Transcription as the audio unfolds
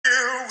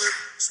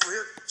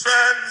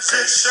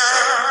transition.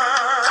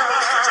 Come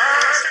on, put your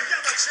hands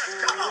together,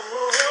 church. Come on.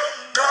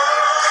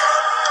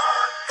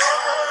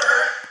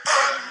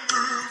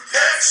 Unmoved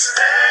can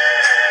stand.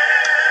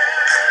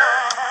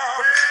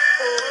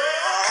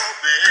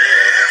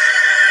 Build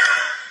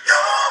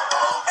your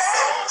hopes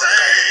on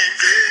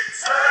things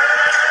eternal.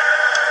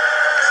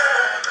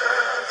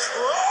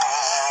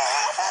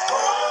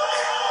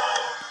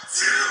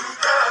 To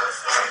God's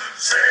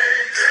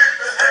unchanging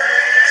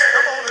hand.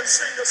 Come on and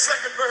sing the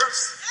second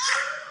verse.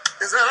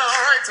 Is that all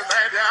right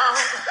tonight, y'all?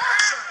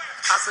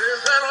 I said,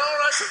 is that all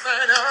right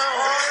tonight, y'all?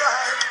 All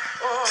right.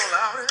 Oh,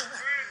 Lord.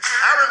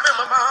 I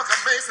remember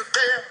Malcolm Mason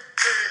there,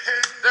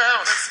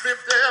 down in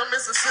Smithville,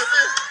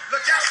 Mississippi.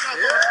 Look out, my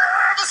boy.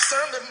 Every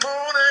Sunday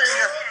morning,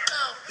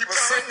 he would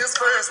sing this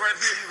verse right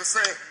here. He would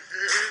say,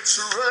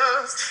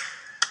 trust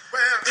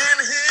in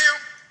him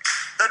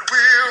that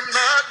will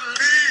not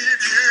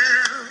leave you.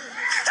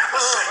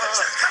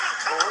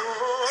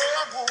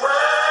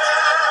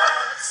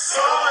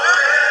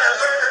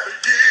 Whatsoever the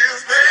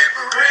years may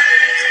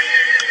bring.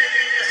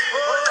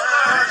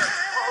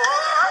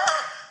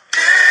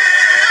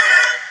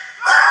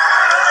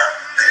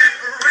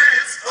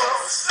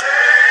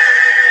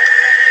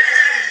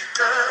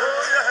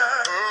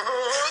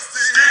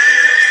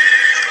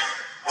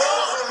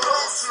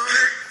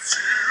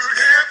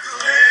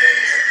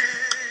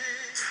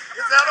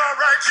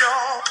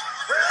 Y'all.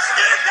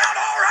 Is that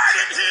all right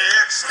in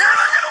here? Can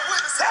I get a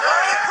witness?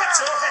 Somebody put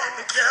your hand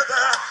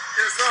together.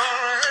 It's all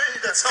right.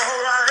 It's all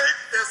right.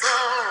 It's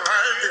all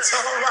right. It's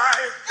all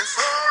right. It's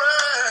all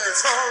right.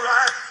 It's all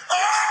right.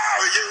 Oh,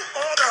 you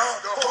ought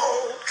to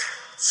hold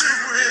to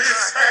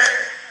his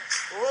hand.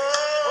 Oh,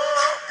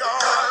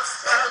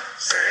 God's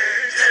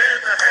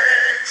unchanging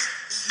hand.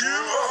 You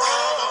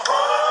ought to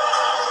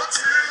hold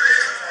to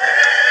his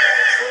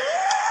hand.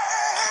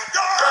 Oh,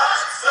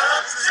 God's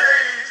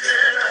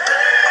unchanging hand.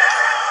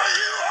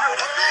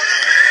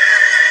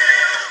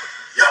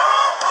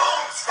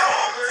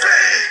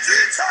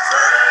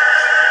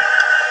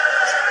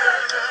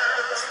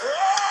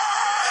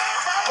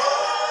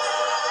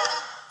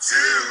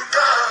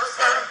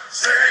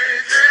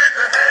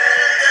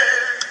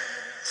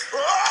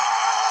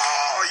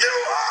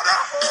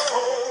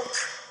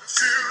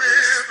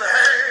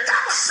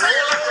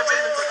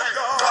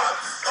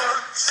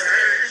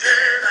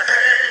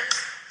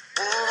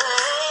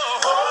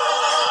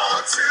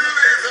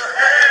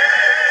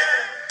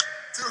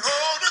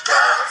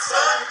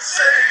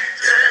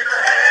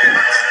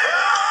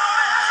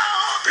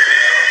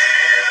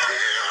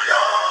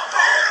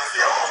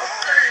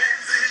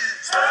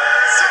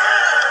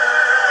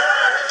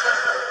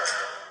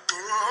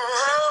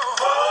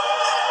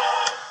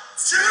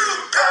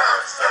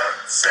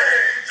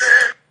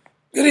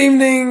 Good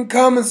evening,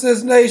 Common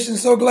Sense Nation.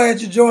 So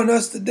glad you joined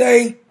us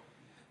today.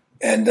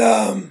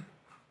 And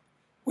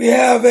we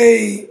have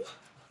a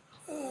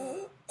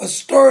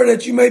story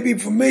that you may be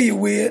familiar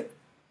with.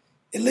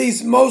 At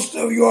least most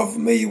of you are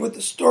familiar with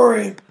the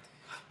story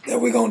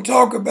that we're going to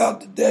talk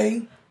about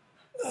today.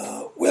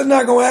 We're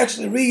not going to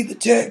actually read the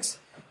text.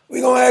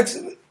 We're going to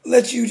actually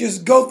let you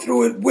just go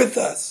through it with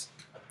us.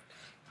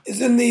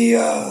 It's in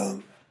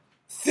the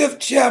 5th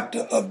chapter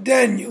of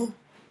Daniel.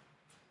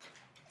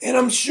 And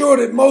I'm sure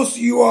that most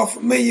of you are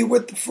familiar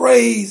with the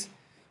phrase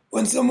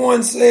when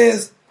someone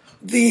says,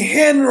 the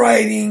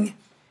handwriting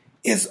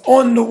is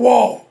on the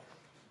wall.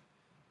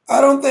 I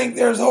don't think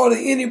there's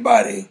hardly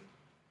anybody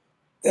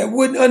that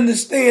wouldn't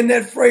understand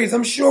that phrase.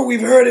 I'm sure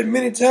we've heard it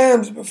many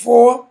times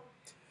before.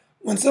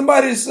 When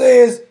somebody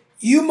says,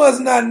 you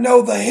must not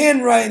know the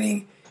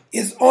handwriting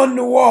is on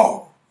the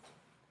wall.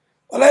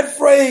 Well, that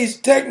phrase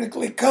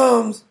technically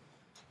comes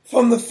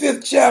from the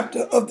 5th chapter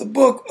of the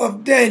book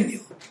of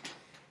Daniel.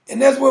 And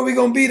that's where we're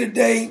going to be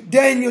today,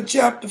 Daniel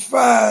chapter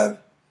 5.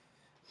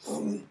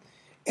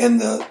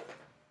 And the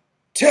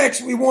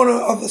text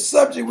or the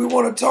subject we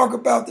want to talk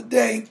about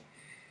today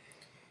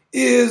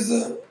is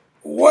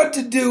what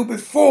to do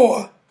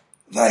before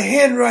the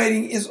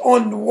handwriting is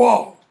on the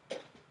wall.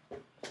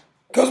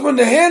 Because when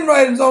the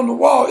handwriting's on the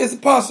wall, it's a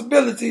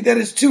possibility that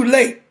it's too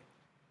late.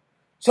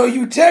 So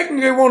you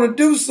technically want to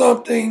do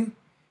something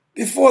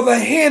before the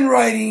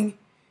handwriting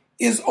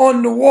is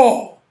on the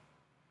wall.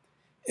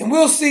 And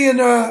we'll see in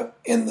the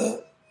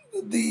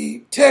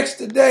text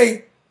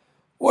today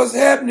what's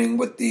happening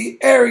with the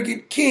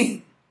arrogant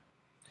king.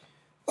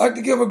 I'd like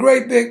to give a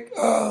great big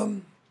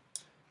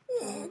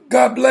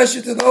God bless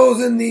you to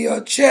those in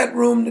the chat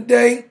room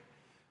today.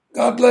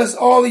 God bless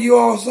all of you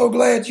all. So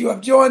glad you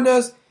have joined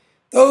us.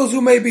 Those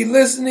who may be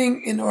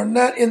listening and are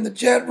not in the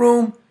chat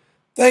room,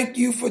 thank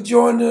you for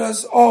joining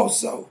us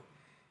also.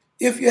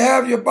 If you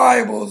have your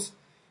Bibles,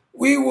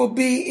 we will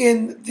be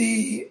in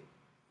the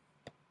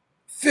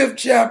 5th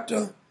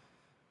chapter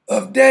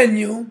of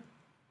Daniel,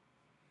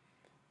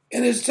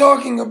 and it's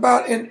talking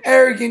about an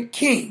arrogant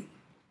king.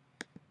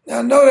 Now,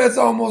 I know that's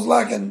almost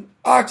like an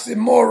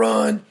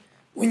oxymoron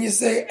when you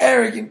say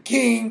arrogant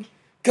king,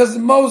 because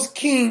most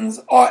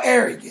kings are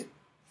arrogant,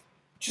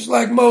 just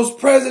like most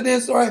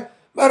presidents are.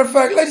 Matter of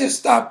fact, let's just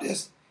stop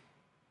this.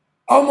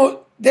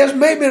 There's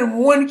maybe been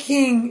one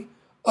king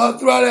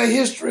throughout our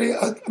history,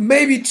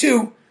 maybe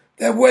two,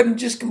 that wasn't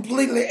just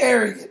completely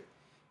arrogant.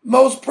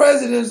 Most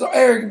presidents are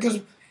arrogant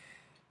because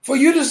for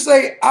you to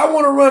say, I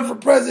want to run for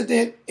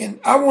president and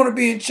I want to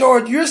be in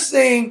charge, you're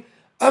saying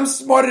I'm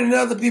smarter than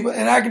other people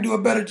and I can do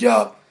a better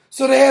job.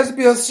 So there has to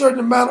be a certain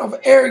amount of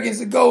arrogance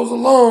that goes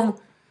along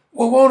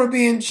with want to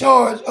be in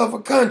charge of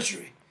a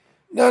country.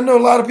 Now, I know a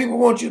lot of people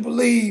want you to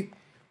believe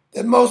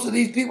that most of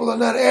these people are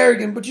not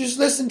arrogant, but just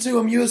listen to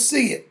them, you'll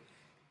see it.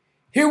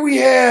 Here we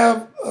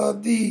have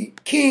the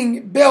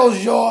King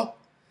Belshazzar.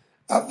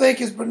 I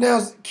think it's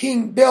pronounced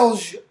King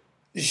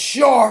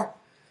Belshazzar.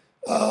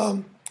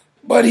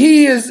 But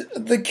he is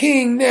the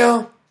king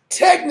now.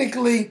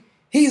 Technically,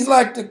 he's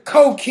like the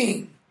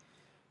co-king.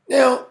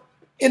 Now,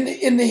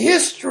 in the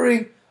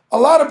history, a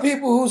lot of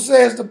people who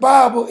says the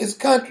Bible is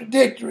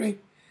contradictory,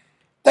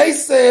 they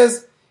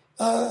says,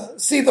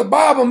 the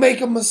Bible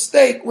make a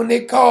mistake when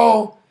they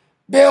call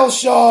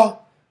Belshazzar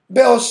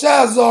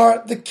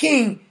the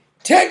king.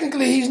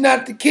 Technically, he's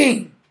not the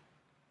king.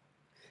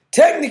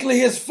 Technically,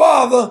 his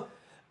father,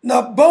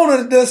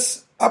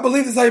 Nabonidus, I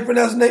believe that's how you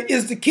pronounce his name,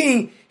 is the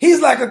king. He's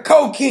like a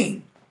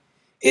co-king.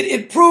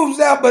 It proves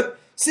out, but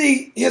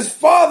see, his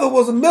father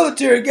was a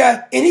military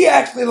guy, and he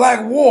actually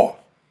liked war.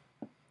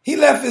 He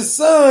left his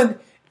son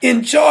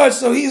in charge,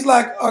 so he's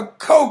like a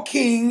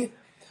co-king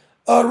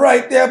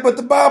right there, but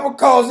the Bible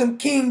calls him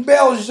King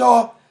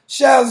Belshazzar.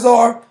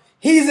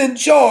 He's in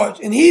charge,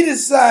 and he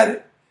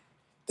decided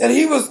that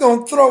he was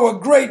going to throw a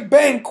great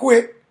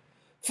banquet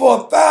for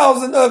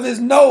 1,000 of his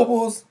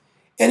nobles,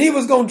 and he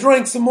was going to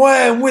drink some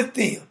wine with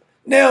them.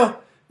 Now,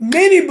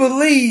 many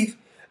believe,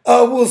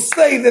 will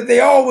say that they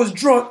all was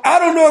drunk. I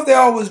don't know if they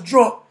all was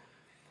drunk.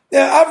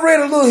 Now, I've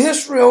read a little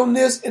history on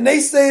this, and they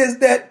say is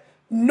that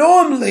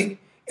normally,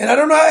 and I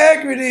don't know how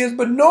accurate it is,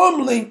 but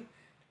normally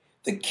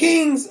the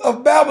kings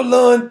of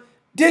Babylon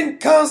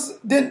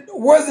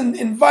wasn't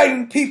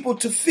inviting people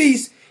to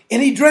feast,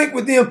 and he drank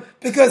with them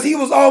because he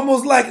was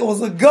almost like it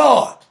was a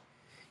god.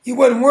 He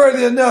wasn't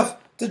worthy enough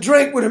to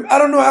drink with him. I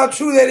don't know how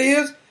true that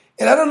is,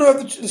 and I don't know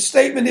if the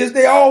statement is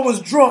they all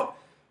was drunk.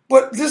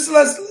 But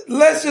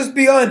let's just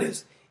be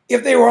honest.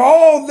 If they were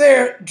all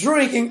there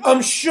drinking,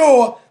 I'm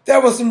sure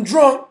there were some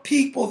drunk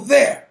people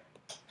there.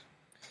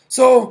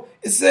 So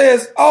it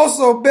says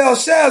also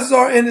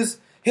Belshazzar and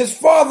his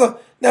father.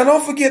 Now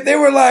don't forget, they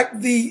were like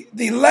the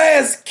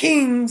last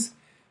kings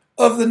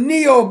of the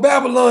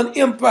Neo-Babylon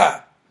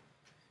Empire.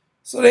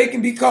 So they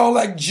can be called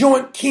like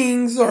joint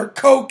kings or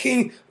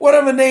co-king,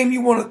 whatever name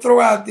you want to throw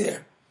out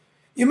there.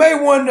 You may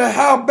wonder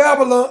how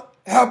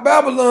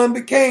Babylon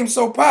became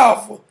so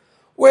powerful.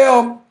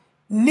 Well,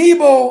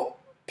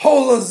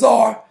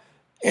 Nabopolassar,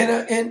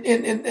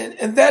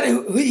 and that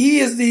he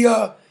is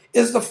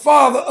the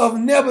father of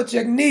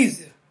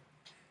Nebuchadnezzar.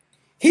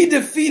 He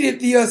defeated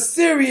the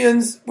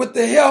Assyrians with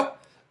the help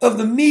of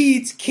the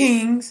Medes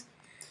kings.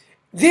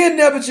 Then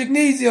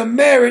Nebuchadnezzar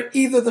married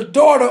either the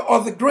daughter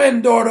or the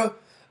granddaughter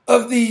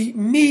of the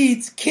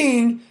Medes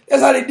king.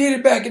 That's how they did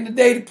it back in the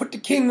day, to put the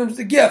kingdoms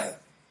together,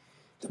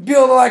 to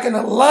build like an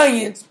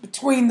alliance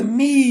between the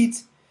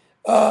Medes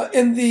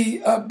and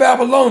the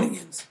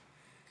Babylonians.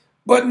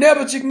 But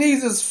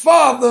Nebuchadnezzar's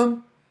father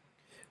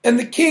and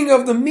the king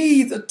of the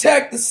Medes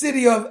attacked the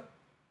city of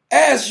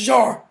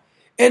Ashur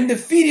and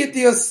defeated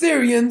the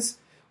Assyrians,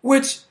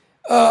 which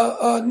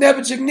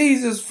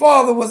Nebuchadnezzar's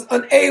father was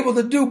unable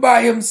to do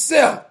by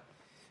himself.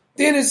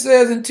 Then it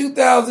says in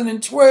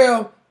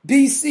 2012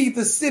 BC,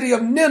 the city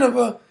of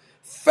Nineveh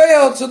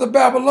fell to the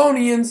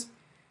Babylonians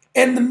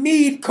and the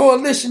Mede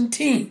coalition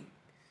team.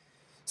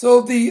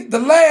 So the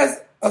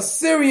last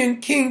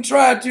Assyrian king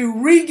tried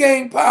to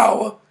regain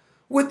power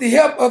with the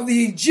help of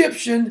the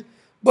Egyptian,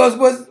 but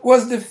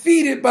was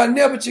defeated by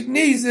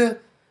Nebuchadnezzar,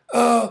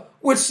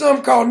 which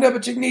some call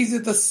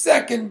Nebuchadnezzar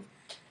II,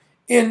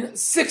 in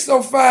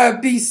 605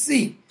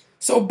 BC.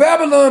 So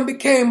Babylon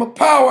became a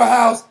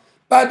powerhouse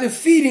by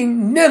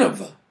defeating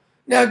Nineveh.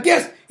 Now,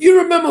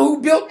 you remember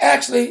who built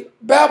actually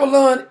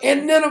Babylon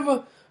and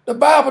Nineveh? The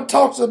Bible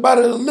talks about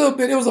it a little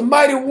bit. It was a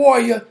mighty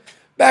warrior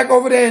back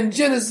over there in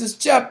Genesis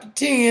chapter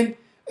 10.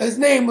 His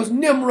name was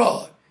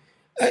Nimrod.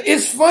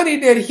 It's funny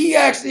that he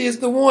actually is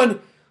the one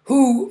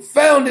who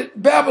founded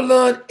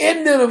Babylon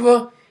and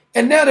Nineveh,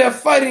 and now they're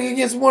fighting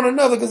against one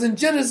another, because in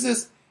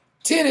Genesis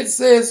 10 it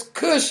says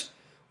Cush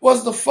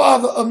was the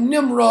father of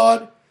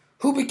Nimrod,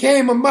 who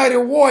became a mighty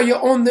warrior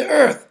on the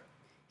earth.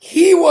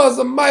 He was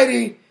a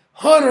mighty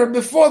hunter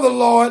before the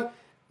Lord.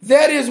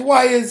 That is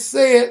why it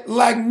said,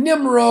 like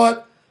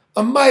Nimrod,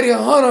 a mighty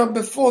hunter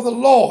before the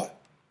Lord.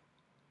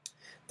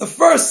 The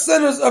first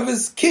centers of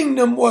his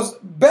kingdom was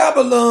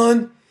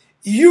Babylon,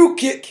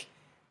 Ukik,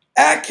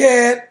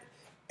 Akkad,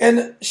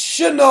 and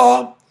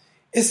Shinar.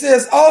 It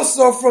says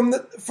also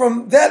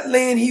from that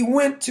land he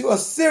went to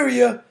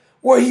Assyria,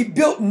 where he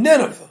built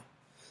Nineveh.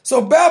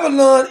 So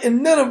Babylon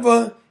and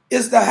Nineveh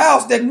is the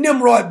house that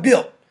Nimrod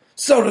built,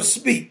 so to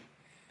speak.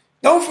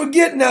 Don't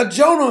forget now,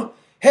 Jonah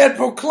had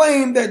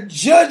proclaimed that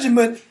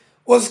judgment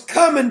was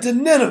coming to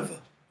Nineveh.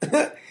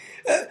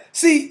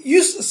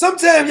 See,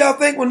 sometimes y'all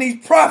think when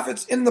these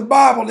prophets in the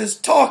Bible is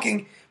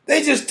talking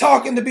They just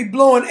talking to be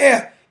blowing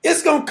air.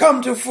 It's going to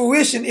come to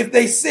fruition if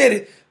they said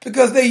it,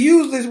 because they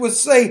usually would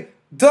say,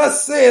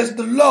 thus says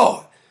the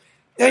Lord.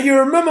 Now you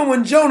remember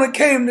when Jonah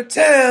came to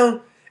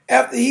town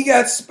after he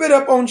got spit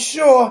up on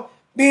shore,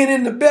 being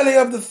in the belly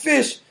of the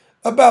fish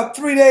about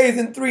 3 days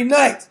and 3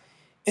 nights.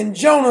 In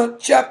Jonah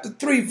chapter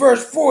 3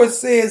 verse 4 it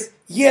says,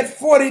 yet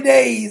 40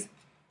 days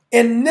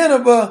and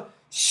Nineveh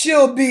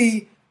shall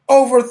be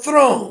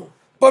overthrown.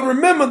 But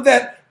remember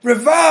that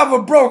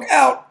revival broke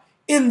out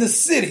in the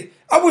city.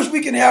 I wish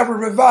we can have a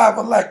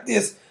revival like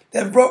this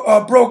that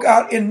broke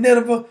out in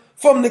Nineveh,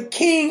 from the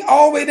king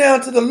all the way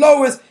down to the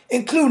lowest,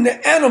 including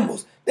the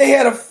animals. They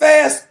had a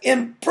fast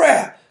and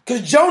prayer,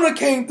 because Jonah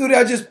came through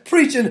there just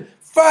preaching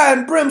fire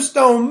and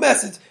brimstone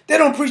message. They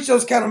don't preach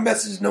those kind of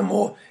messages no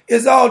more.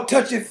 It's all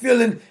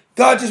touchy-feeling.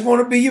 God just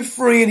want to be your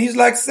friend. He's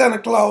like Santa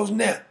Claus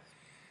now.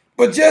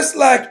 But just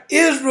like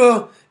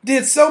Israel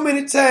did so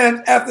many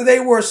times after they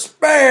were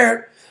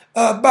spared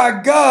by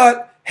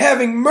God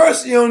having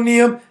mercy on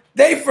them,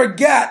 they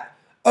forgot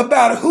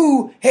about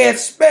who had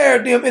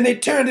spared them, and they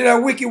turned to their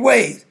wicked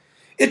ways.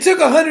 It took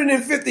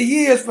 150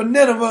 years for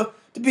Nineveh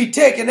to be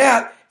taken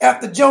out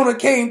after Jonah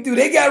came through.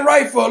 They got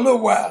right for a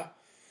little while.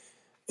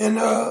 And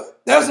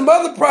there's some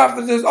other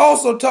prophets that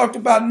also talked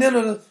about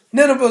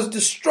Nineveh's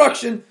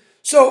destruction.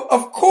 So,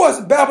 of course,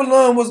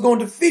 Babylon was going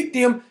to defeat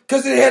them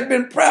because it had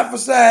been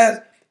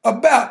prophesied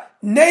about.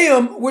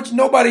 Nahum, which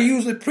nobody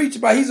usually preaches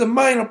about, he's a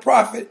minor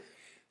prophet.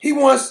 He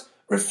once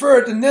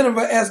referred to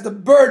Nineveh as the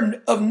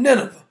burden of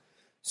Nineveh,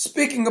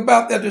 speaking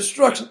about their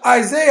destruction.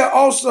 Isaiah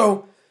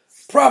also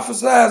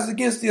prophesied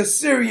against the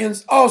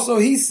Assyrians. Also,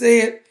 he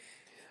said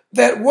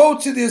that woe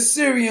to the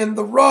Assyrian,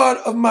 the rod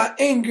of my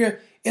anger,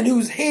 in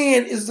whose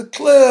hand is the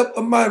club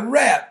of my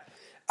wrath.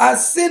 I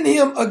send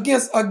him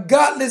against a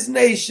godless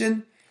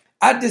nation.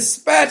 I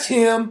dispatch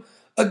him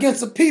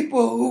against a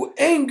people who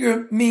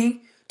anger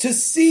me, to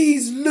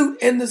seize loot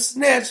and to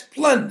snatch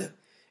plunder,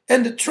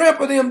 and to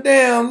trample them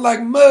down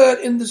like mud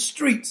in the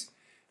streets.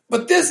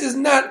 But this is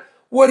not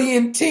what he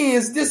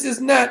intends. This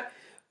is not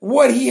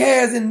what he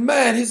has in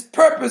mind. His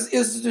purpose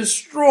is to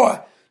destroy,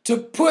 to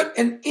put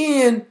an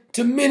end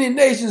to many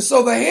nations.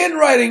 So the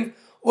handwriting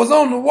was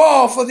on the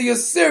wall for the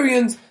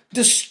Assyrians'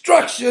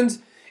 destructions.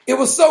 It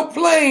was so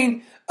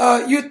plain,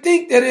 you'd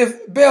think that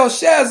if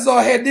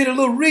Belshazzar had did a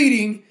little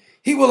reading,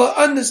 he will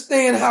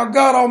understand how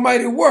God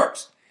Almighty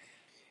works.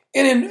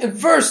 And in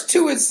verse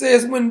 2 it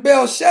says, when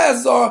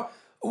Belshazzar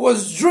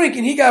was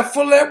drinking, he got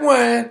full of that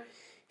wine,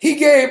 he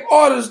gave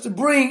orders to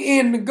bring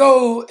in the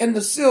gold and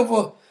the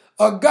silver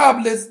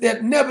goblets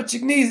that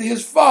Nebuchadnezzar,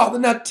 his father.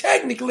 Now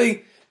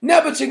technically,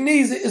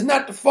 Nebuchadnezzar is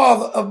not the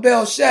father of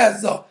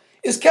Belshazzar.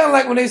 It's kind of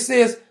like when they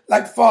says,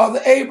 like Father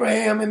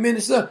Abraham and many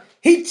sons.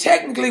 He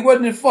technically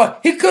wasn't his father.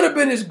 He could have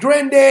been his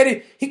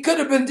granddaddy. He could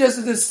have been just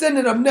a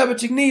descendant of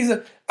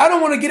Nebuchadnezzar. I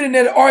don't want to get in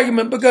that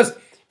argument because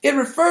it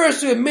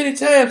refers to it many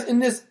times in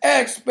this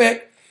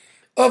aspect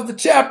of the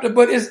chapter,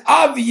 but it's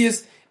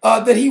obvious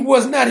that he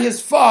was not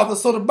his father.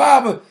 So the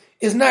Bible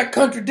is not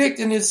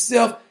contradicting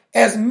itself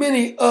as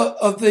many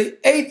of the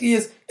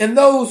atheists and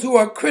those who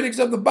are critics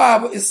of the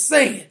Bible is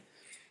saying.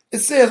 It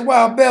says,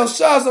 while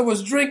Belshazzar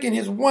was drinking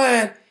his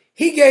wine,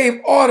 he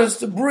gave orders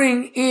to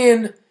bring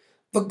in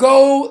the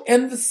gold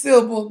and the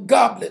silver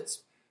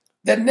goblets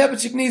that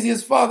Nebuchadnezzar,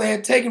 his father,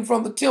 had taken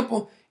from the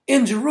temple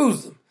in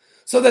Jerusalem,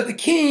 so that the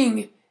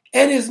king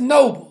and his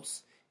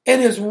nobles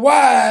and his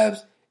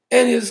wives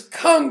and his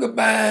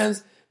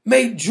concubines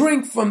may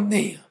drink from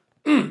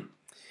them.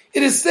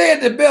 It is said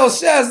that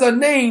Belshazzar's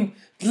name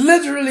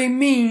literally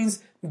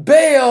means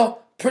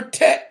Baal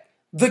protect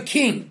the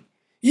king.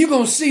 You're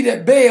going to see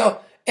that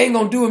Baal ain't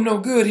going to do him no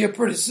good here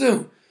pretty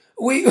soon.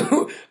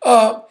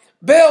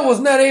 Baal was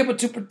not able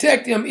to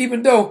protect him,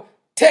 even though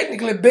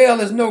technically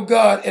Baal is no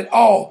God at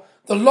all.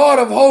 The Lord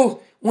of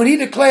hosts, when he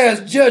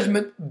declares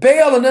judgment,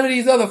 Baal and none of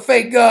these other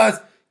fake gods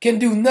can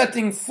do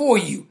nothing for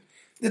you.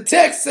 The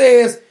text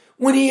says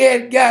when he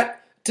had got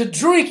to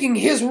drinking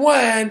his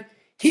wine,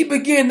 he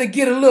began to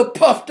get a little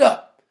puffed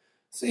up.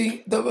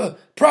 See, the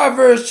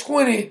Proverbs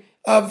 20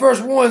 verse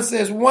 1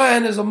 says,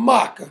 wine is a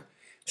mocker.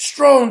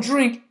 Strong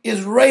drink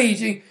is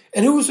raging,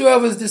 and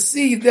whosoever is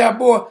deceived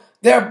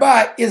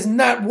thereby is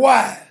not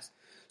wise.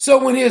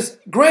 So when his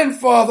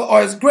grandfather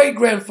or his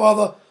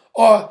great-grandfather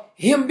or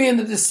him being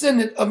the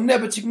descendant of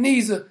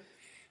Nebuchadnezzar,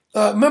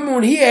 remember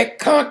when he had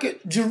conquered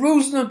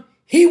Jerusalem,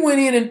 he went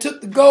in and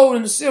took the gold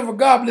and the silver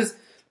goblets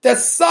that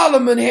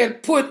Solomon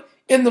had put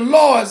in the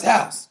Lord's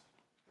house.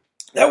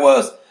 There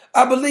was,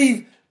 I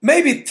believe,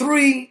 maybe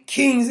 3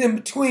 kings in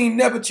between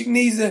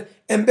Nebuchadnezzar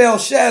and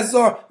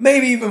Belshazzar,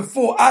 maybe even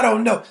 4. I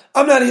don't know.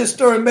 I'm not a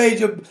historian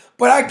major,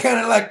 but I kind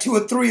of like 2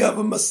 or 3 of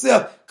them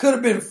myself. Could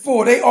have been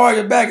 4. They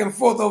argued back and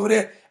forth over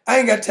there. I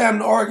ain't got time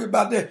to argue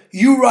about that.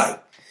 You right.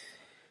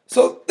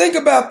 So think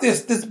about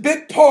this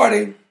big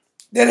party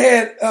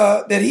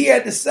that he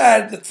had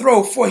decided to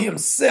throw for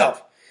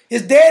himself.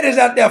 His dad is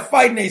out there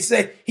fighting, they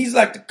say. He's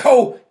like the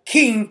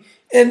co-king.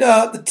 And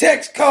the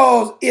text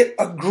calls it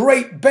a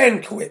great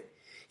banquet.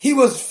 He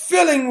was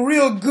feeling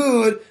real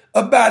good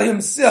about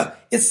himself.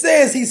 It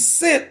says he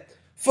sent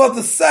for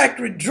the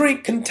sacred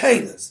drink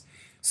containers,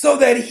 so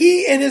that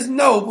he and his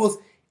nobles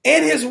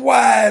and his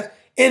wives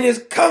and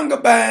his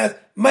concubines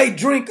may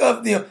drink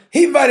of them.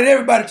 He invited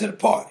everybody to the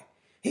party.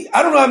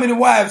 I don't know how many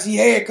wives he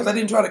had because I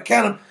didn't try to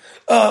count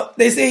them.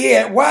 They say he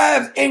had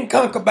wives and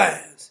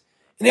concubines,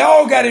 and they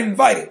all got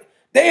invited.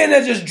 They in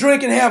there just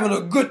drinking, having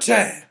a good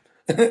time.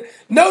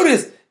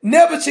 Notice,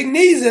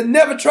 Nebuchadnezzar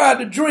never tried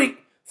to drink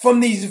from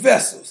these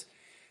vessels.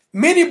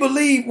 Many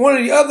believe one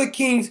of the other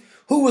kings,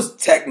 who was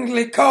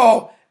technically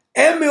called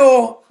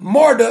Amil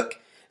Marduk,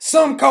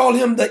 some call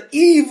him the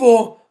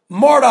evil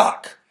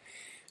Marduk.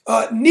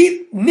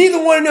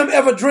 Neither one of them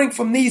ever drink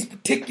from these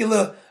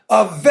particular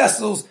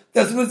vessels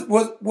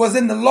that was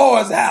in the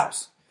Lord's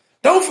house.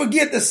 Don't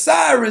forget that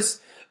Cyrus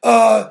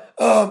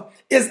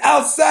is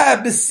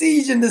outside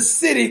besieging the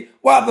city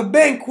while the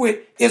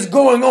banquet is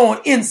going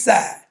on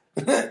inside.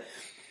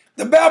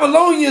 The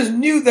Babylonians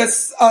knew that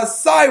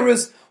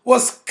Cyrus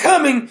was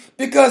coming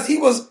because he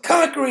was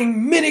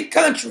conquering many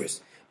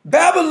countries.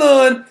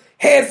 Babylon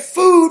had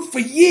food for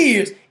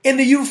years, and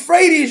the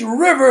Euphrates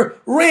River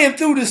ran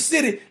through the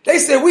city. They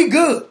said, we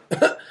good.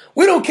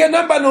 We don't care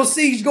nothing about no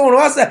siege going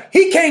on outside.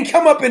 He can't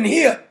come up in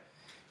here.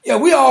 Yeah,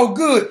 we all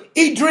good.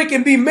 Eat, drink,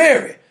 and be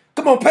merry.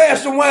 Come on,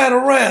 pass the wine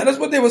around. That's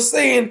what they were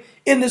saying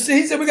in the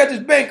city. He said, we got this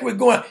banquet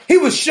going. He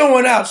was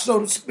showing out, so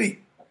to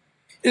speak.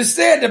 It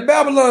said that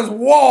Babylon's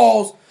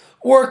walls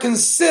were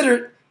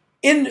considered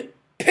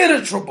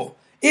impenetrable.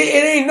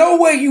 It ain't no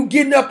way you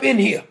getting up in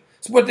here.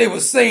 That's what they were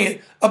saying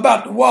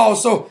about the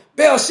walls. So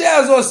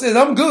Belshazzar says,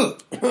 I'm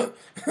good.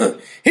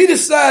 He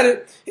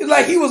decided,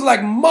 he was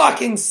like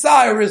mocking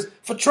Cyrus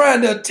for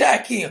trying to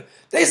attack him.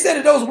 They said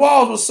that those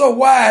walls were so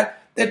wide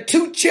that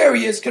 2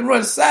 chariots can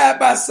run side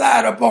by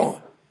side up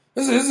on.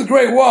 This is a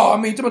great wall. I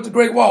mean, talking about the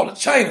Great Wall of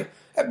China.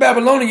 That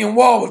Babylonian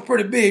wall was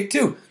pretty big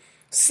too.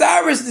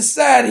 Cyrus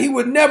decided he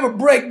would never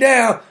break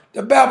down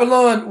the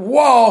Babylon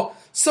wall,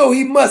 so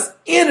he must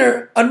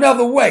enter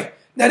another way.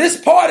 Now, this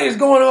party is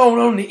going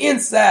on the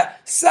inside.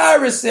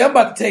 Cyrus said, I'm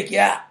about to take you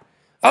out.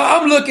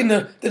 I'm looking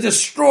to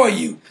destroy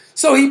you.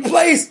 So history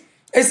has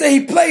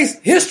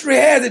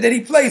it that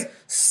he placed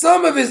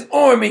some of his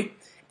army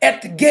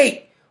at the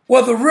gate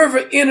where the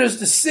river enters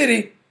the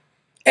city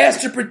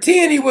as to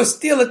pretend he was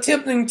still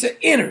attempting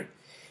to enter.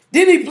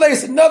 Then he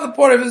placed another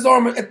part of his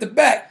army at the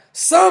back.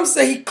 Some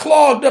say he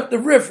clogged up the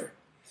river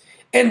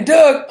and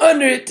dug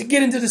under it to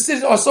get into the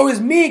city, or so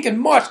his men can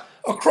march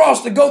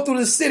across to go through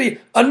the city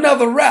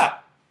another route.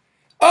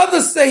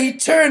 Others say he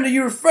turned the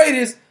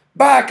Euphrates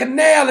by a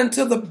canal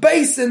into the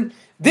basin.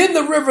 Then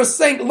the river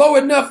sank low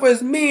enough for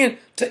his men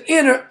to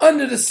enter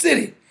under the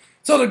city.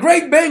 So the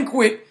great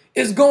banquet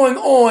is going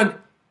on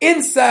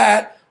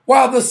inside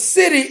while the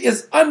city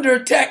is under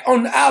attack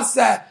on the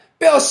outside.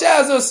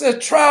 Belshazzar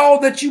said, try all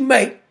that you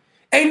may.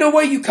 Ain't no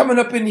way you coming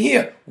up in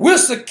here. We're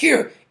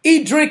secure.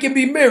 Eat, drink, and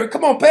be merry.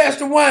 Come on, pass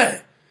the wine.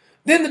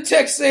 Then the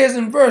text says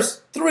in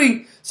verse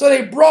 3, so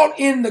they brought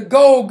in the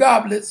gold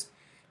goblets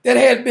that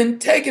had been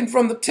taken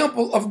from the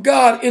temple of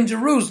God in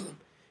Jerusalem.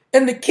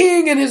 And the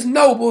king and his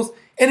nobles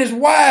and his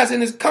wives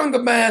and his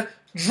concubines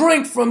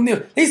drank from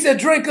them. He said,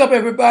 drink up,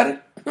 everybody.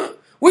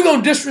 We're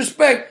going to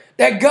disrespect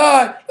that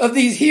God of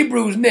these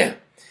Hebrews now.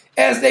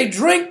 As they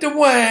drank the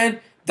wine,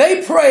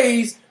 they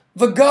praised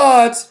the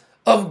gods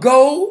of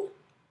gold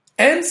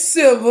and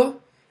silver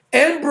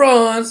and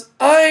bronze,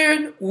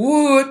 iron,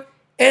 wood,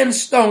 and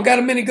stone.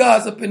 Got many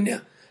gods up in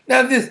there.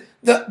 Now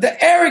the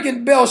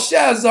arrogant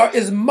Belshazzar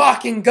is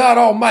mocking God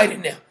Almighty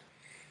now.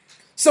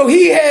 So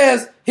he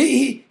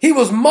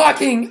was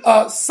mocking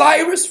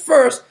Cyrus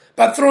first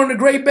by throwing the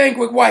great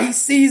banquet while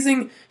he's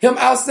seizing him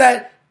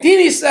outside. Then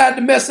he decided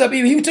to mess up.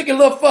 He took it a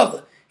little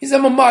further. He said,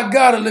 I'm going to mock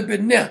God a little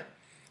bit now.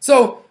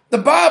 So the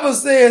Bible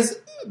says,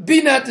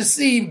 be not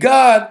deceived.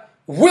 God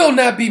will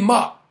not be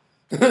mocked.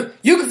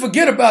 You can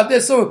forget about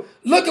this. So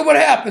look at what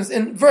happens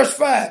in verse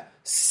 5.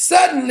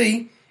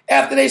 Suddenly,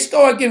 after they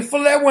start getting full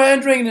of that wine,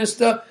 drinking and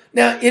stuff.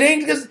 Now, it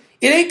ain't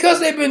because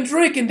they've been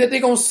drinking that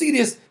they're going to see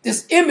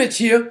this image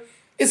here.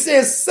 It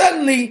says,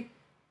 suddenly,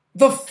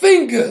 the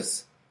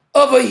fingers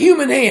of a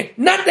human hand,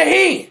 not the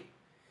hand.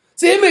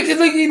 See, it makes it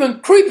look even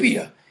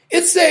creepier.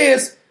 It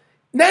says,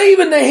 not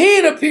even the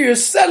hand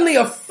appears. Suddenly,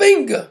 a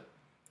finger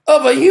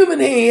of a human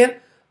hand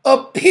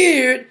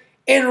appeared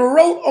and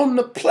wrote on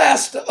the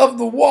plaster of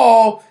the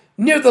wall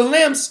near the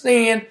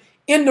lampstand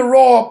in the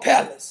royal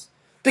palace.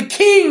 The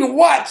king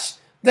watched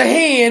the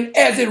hand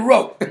as it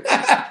wrote.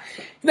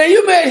 Now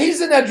you man, he's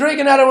in there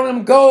drinking out of one of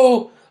them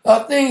gold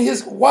things.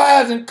 His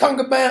wives and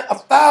concubines,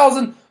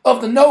 1,000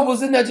 of the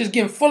nobles in there just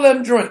getting full of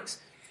them drinks.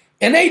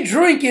 And they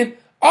drinking.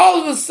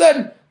 All of a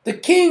sudden, the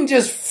king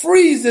just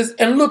freezes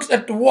and looks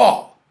at the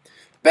wall.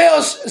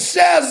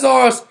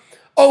 Belshazzar's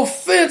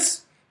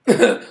offense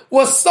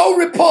was so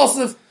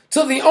repulsive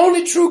to the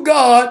only true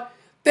God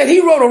that he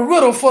wrote a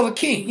riddle for the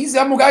king. He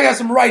said, I got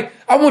some writing.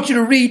 I want you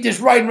to read this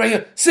writing right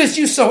here since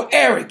you're so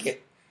arrogant.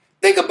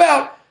 Think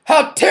about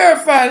how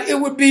terrifying it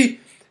would be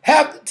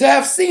to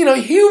have seen a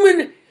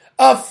human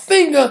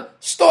finger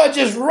start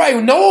just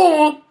writing.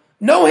 No arm,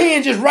 no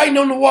hand, just writing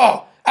on the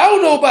wall. I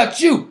don't know about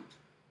you,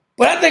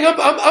 But I think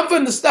I'm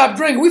finna stop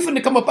drinking. We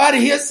finna come up out of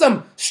here.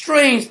 Some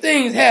strange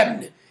things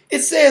happening.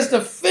 It says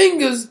the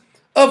fingers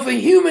of a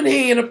human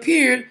hand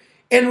appeared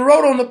and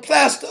wrote on the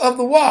plaster of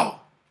the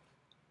wall.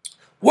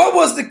 What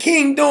was the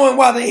king doing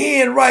while the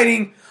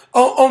handwriting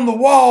on the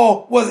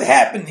wall was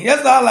happening?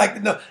 That's what I like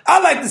to know.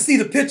 I like to see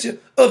the picture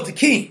of the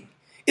king.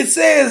 It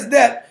says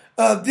that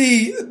that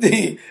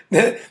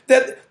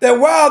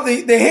while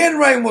the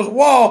handwriting was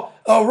while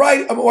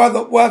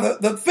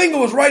the finger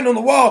was writing on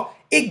the wall,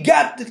 it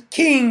got the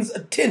king's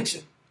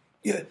attention.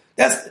 Yeah,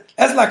 that's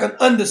like an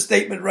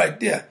understatement right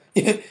there.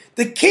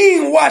 The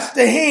king watched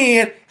the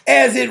hand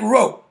as it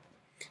wrote.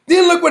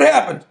 Then look what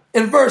happened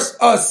in verse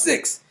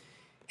 6.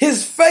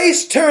 His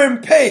face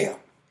turned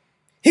pale.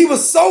 He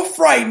was so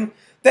frightened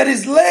that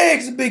his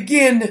legs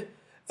became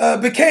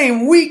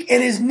weak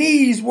and his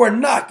knees were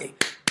knocking.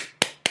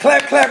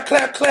 Clap, clap,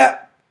 clap,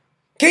 clap.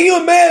 Can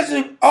you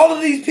imagine all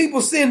of these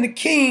people seeing the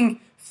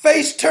king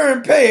face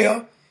turn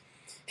pale?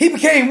 He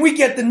became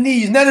weak at the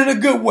knees, not in a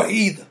good way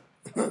either.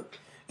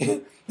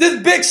 This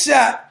big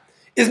shot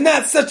is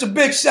not such a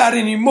big shot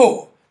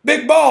anymore.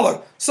 Big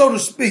baller, so to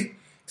speak.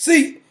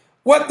 See,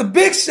 what the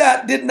big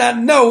shot did not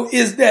know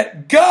is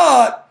that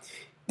God,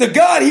 the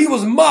God he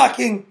was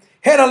mocking,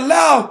 had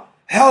allowed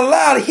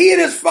he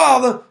and his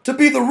father to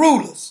be the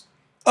rulers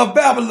of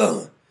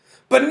Babylon.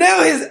 But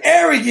now his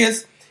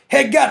arrogance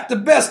had got the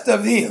best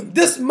of him.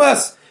 This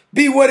must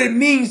be what it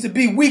means to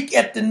be weak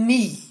at the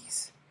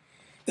knees.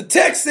 The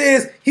text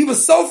says he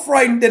was so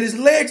frightened that his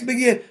legs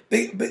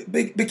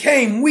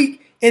became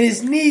weak and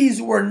his knees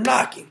were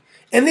knocking.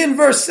 And then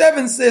verse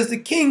 7 says the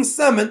king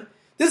summoned.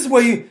 This is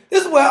where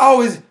I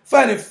always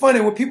find it funny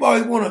when people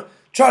always want to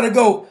try to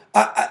go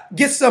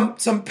get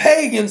some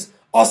pagans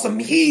or some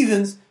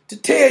heathens to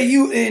tell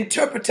you the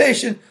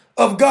interpretation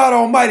of God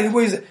Almighty.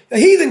 A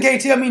heathen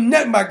can't tell me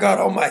nothing about God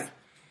Almighty.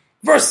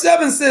 Verse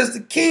 7 says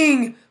the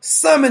king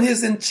summoned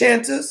his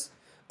enchanters,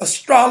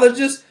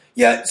 astrologers.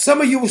 Yeah,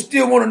 some of you will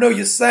still want to know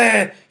your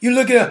sign. You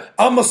look at,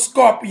 I'm a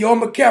Scorpio,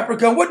 I'm a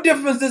Capricorn. What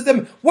difference does that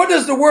make? What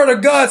does the word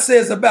of God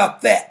says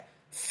about that?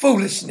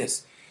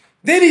 Foolishness.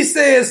 Then he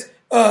says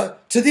to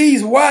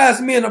these wise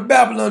men of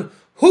Babylon,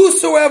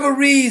 whosoever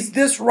reads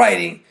this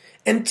writing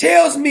and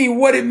tells me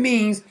what it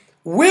means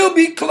will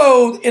be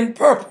clothed in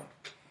purple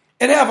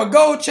and have a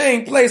gold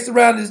chain placed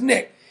around his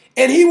neck.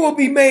 And he will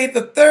be made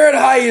the third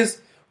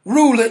highest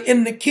ruler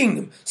in the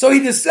kingdom. So he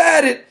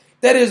decided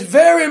that it's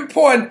very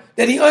important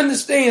that he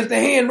understands the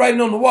handwriting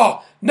on the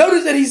wall.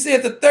 Notice that he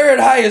said the third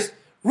highest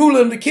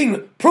ruler in the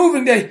kingdom,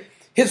 proving that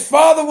his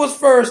father was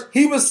first,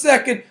 he was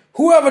second.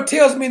 Whoever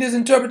tells me this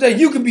interpretation,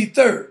 you can be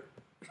third.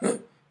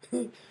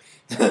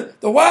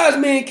 The wise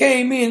men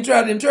came in and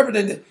tried to interpret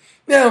it.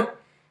 Now,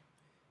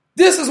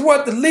 this is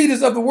what the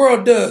leaders of the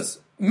world does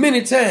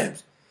many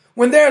times.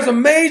 When there's a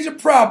major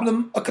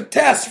problem, a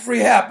catastrophe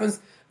happens,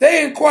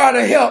 they inquire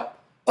the help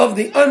of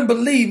the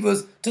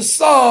unbelievers to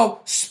solve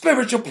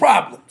spiritual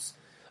problems.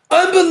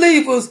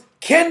 Unbelievers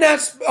cannot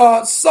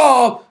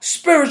solve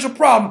spiritual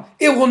problems.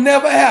 It will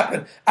never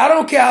happen. I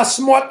don't care how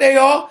smart they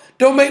are.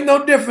 Don't make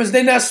no difference.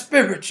 They're not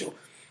spiritual.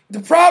 The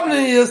problem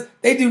is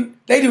they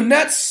do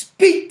not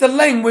speak the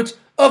language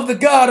of the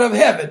God of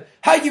heaven.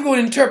 How you going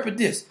to interpret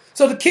this?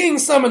 So the king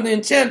summoned the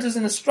enchanters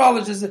and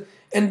astrologers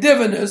and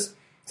diviners.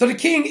 So the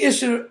king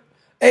issued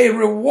a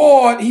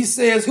reward. He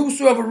says,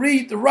 whosoever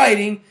reads the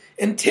writing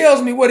and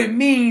tells me what it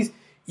means,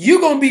 you're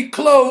going to be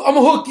clothed. I'm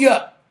going to hook you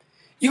up.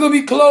 You're going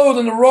to be clothed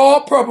in the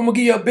royal purple. I'm going to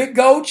give you a big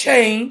gold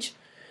change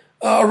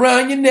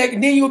around your neck.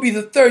 And then you'll be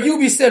the third. You'll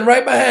be sitting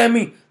right behind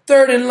me,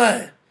 third in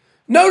line.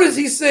 Notice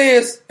he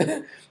says,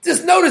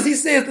 just notice he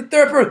says the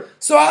third person.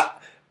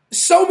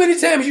 So many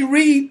times you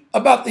read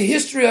about the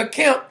history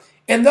account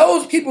and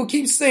those people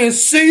keep saying,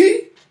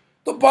 see,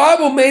 the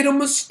Bible made a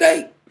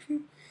mistake.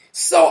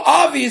 So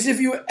obvious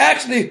if you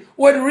actually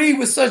wouldn't read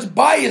with such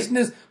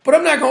biasness, but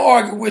I'm not going to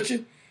argue with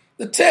you.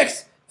 The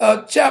text,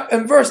 chapter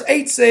and verse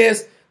 8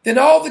 says, then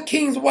all the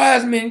king's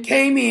wise men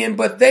came in,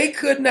 but they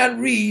could not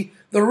read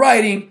the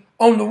writing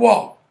on the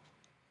wall.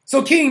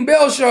 So King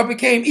Belshazzar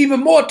became even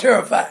more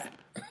terrified.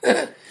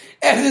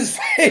 As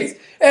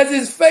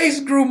his face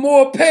grew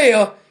more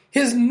pale,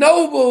 his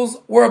nobles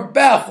were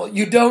baffled.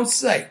 You don't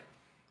say.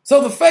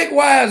 So the fake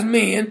wise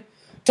men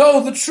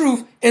told the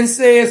truth and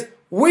says,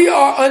 we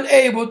are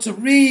unable to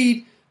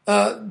read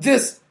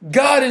this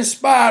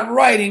God-inspired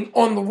writing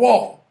on the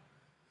wall.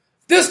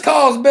 This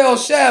caused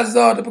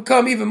Belshazzar to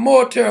become even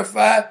more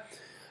terrified.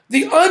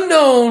 The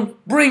unknown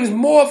brings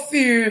more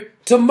fear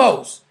to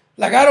most.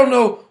 Like, I don't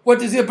know what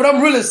this is, but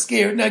I'm really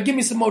scared. Now, give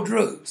me some more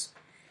drugs.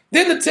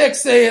 Then the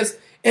text says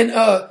in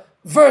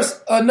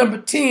verse number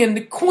 10,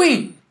 the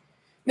queen.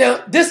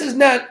 Now, this is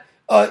not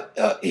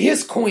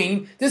his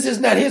queen. This is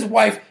not his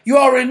wife. You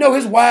already know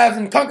his wives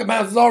and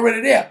concubines is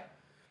already there.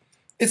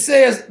 It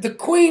says, the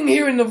queen,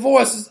 hearing the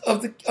voices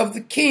of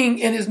the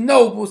king and his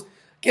nobles,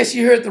 guess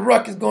you heard the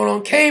ruckus going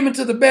on, came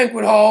into the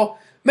banquet hall.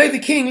 May the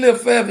king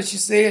live forever, she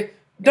said.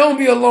 Don't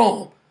be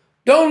alarmed.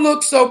 Don't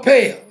look so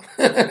pale.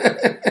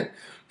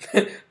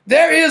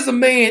 There is a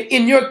man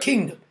in your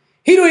kingdom.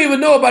 He don't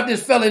even know about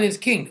this fella in his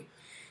kingdom,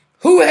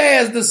 who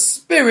has the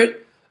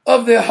spirit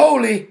of the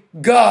holy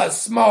God,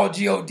 small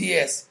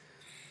G-O-D-S,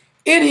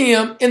 in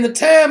him in the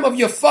time of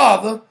your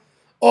father,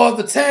 or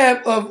the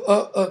time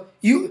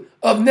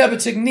of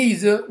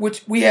Nebuchadnezzar,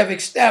 which we have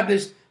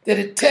established that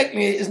it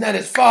technically is not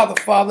his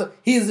father.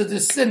 He is a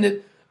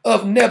descendant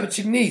of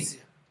Nebuchadnezzar.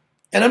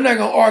 And I'm not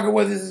going to argue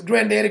whether it's his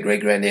granddaddy,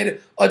 great-granddaddy,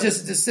 or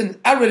just a descendant.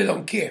 I really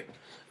don't care.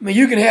 I mean,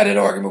 you can have that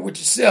argument with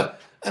yourself.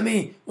 I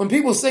mean, when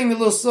people sing the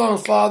little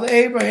songs, Father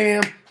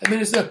Abraham, I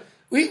mean, it's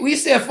we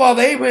said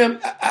Father Abraham.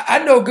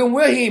 I know good and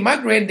well he ain't my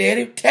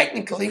granddaddy,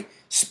 technically.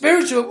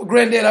 Spiritual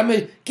granddaddy, I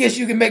mean, guess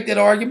you can make that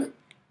argument.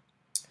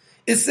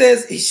 She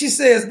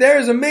says, there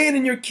is a man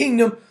in your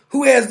kingdom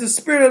who has the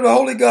spirit of the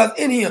holy God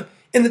in him.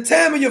 In the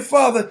time of your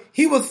father,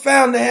 he was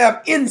found to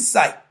have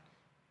insight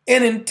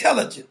and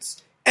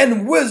intelligence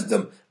and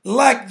wisdom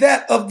like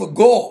that of the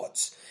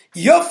gods.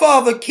 Your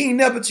father, King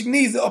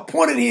Nebuchadnezzar,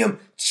 appointed him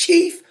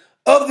chief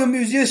of the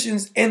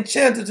musicians,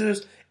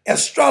 enchanters,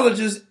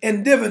 astrologers,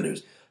 and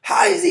diviners.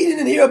 How is he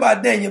didn't hear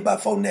about Daniel by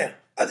phone now?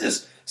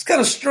 It's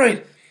kind of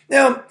strange.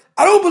 Now,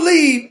 I don't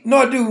believe,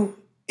 nor do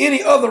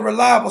any other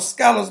reliable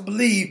scholars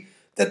believe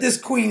that this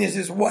queen is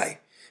his wife.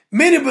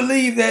 Many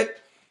believe that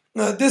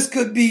this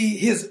could be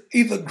his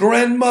either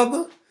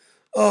grandmother.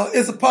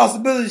 It's a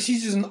possibility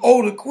she's just an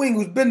older queen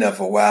who's been there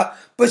for a while.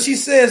 But she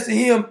says to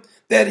him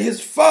that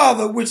his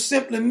father, which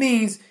simply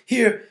means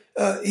here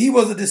he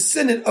was a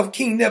descendant of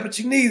King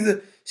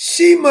Nebuchadnezzar,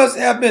 she must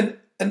have been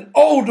an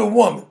older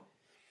woman.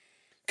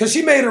 Because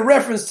she made a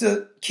reference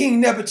to King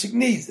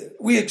Nebuchadnezzar.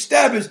 We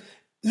established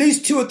at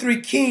least 2 or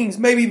 3 kings,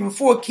 maybe even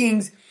 4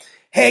 kings,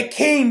 had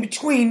came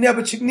between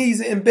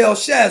Nebuchadnezzar and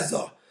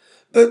Belshazzar.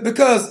 But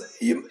because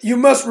you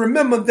must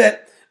remember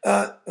that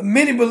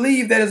many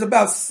believe that it's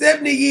about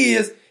 70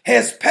 years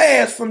has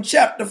passed from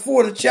chapter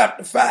 4 to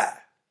chapter 5.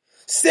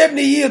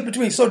 70 years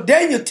between. So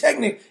Daniel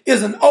technically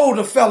is an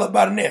older fella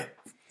by now.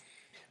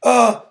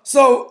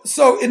 So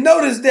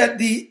notice that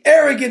the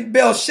arrogant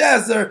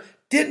Belshazzar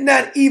did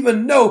not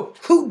even know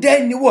who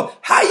Daniel was.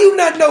 How you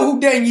not know who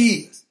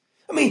Daniel is?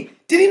 I mean,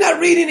 did he not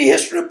read any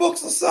history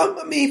books or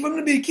something? I mean, for him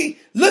to be the king,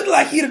 looked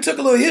like he'd have took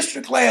a little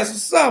history class or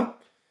something.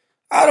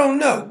 I don't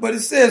know, but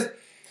it says,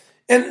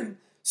 and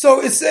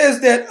so it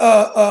says that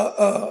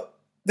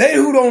they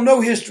who don't know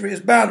history is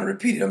bound to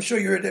repeat it. I'm sure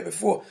you heard that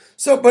before.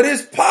 So, but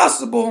it's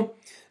possible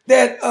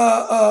that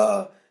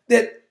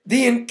that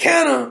the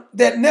encounter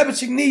that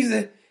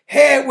Nebuchadnezzar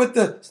had with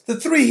the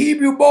 3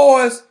 Hebrew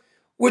boys,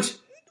 which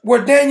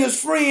were Daniel's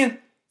friend,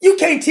 you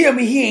can't tell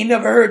me he ain't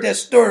never heard that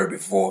story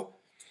before.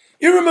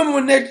 You remember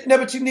when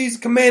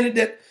Nebuchadnezzar commanded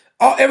that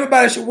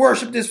everybody should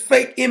worship this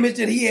fake image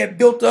that he had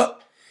built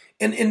up,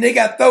 and they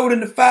got thrown in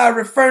the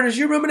fiery furnace.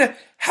 You remember that?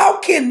 How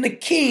can the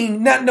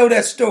king not know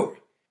that story?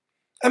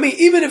 I mean,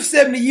 even if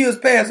 70 years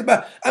pass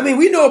by, I mean,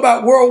 we know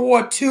about World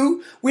War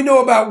II. We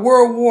know about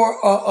World War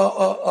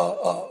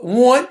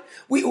I.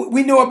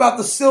 We know about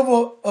the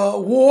Civil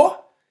War.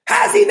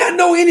 How does he not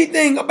know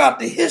anything about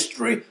the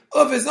history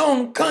of his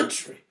own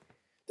country?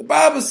 The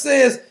Bible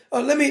says,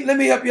 let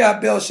me help you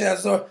out,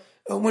 Belshazzar.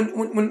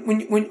 When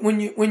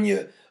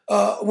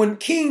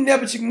King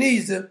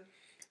Nebuchadnezzar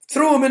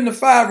threw him in the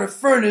fiery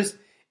furnace,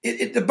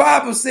 the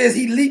Bible says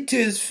he leaped to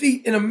his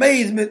feet in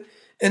amazement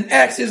and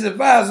asked his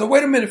advisor,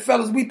 wait a minute,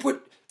 fellas, we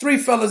put 3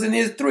 fellas in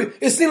his 3.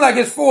 It seemed like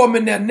it's 4 of them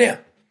in there now.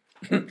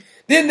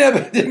 Then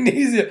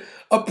Nebuchadnezzar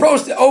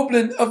approached the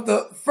opening of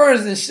the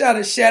furnace and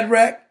shouted,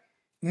 Shadrach,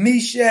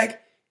 Meshach,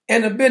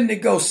 and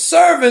Abednego,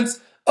 servants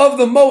of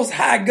the Most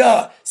High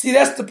God. See,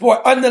 that's the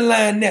part,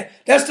 underline that.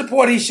 That's the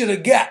part he should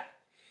have got.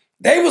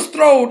 They was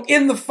thrown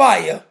in the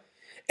fire,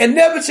 and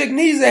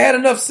Nebuchadnezzar had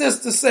enough sense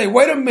to say,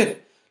 wait a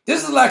minute,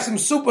 this is like some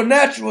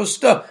supernatural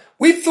stuff.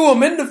 We threw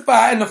them in the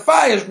fire, and the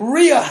fire is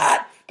real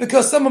hot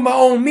because some of my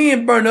own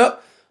men burned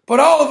up, but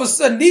all of a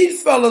sudden,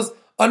 these fellas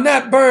are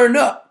not burned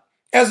up.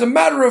 As a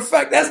matter of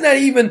fact, that's not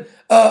even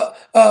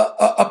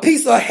a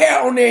piece of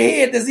hair on their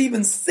head that's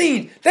even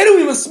seen. They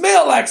don't even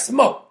smell like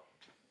smoke.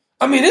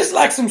 I mean, it's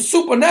like some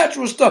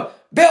supernatural stuff.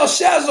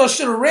 Belshazzar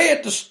should have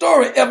read the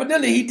story.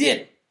 Evidently, he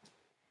didn't.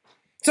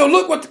 So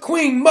look what the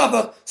queen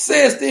mother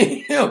says to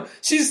him.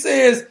 She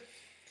says,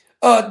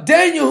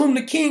 Daniel, whom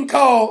the king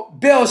called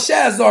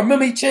Belshazzar,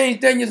 remember he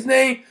changed Daniel's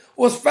name,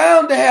 was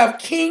found to have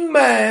king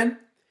mind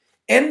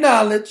and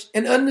knowledge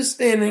and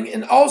understanding,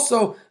 and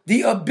also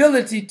the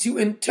ability to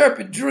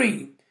interpret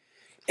dreams,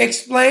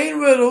 explain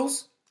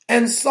riddles,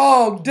 and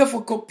solve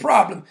difficult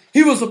problems.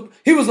 He was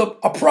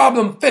a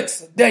problem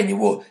fixer, Daniel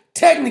was.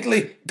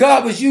 Technically,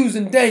 God was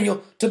using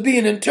Daniel to be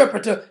an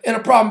interpreter and a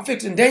problem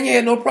fixer. And Daniel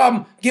had no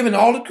problem giving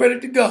all the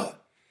credit to God.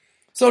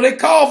 So they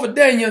called for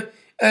Daniel,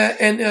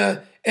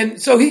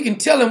 and so he can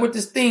tell him what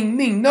this thing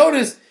means.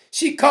 Notice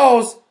she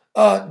calls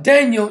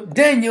Daniel,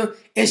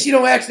 and she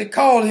don't actually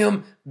call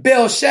him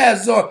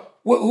Belshazzar,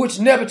 which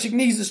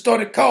Nebuchadnezzar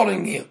started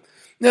calling him.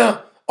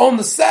 Now, on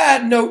the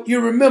side note, you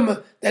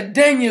remember that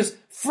Daniel's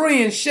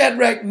friends,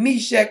 Shadrach,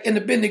 Meshach, and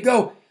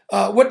Abednego,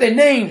 what their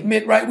names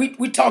meant, right?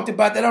 We talked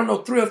about that, I don't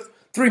know,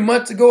 3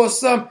 months ago or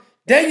something.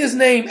 Daniel's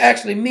name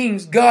actually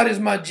means God is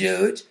my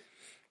judge.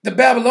 The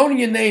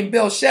Babylonian name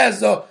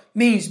Belshazzar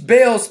means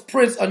Bel's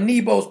prince or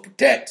Nebo's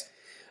protect.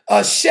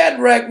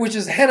 Shadrach, which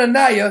is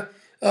Hananiah,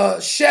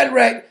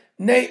 Hananiah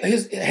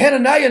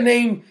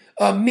name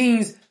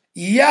means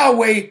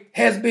Yahweh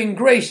has been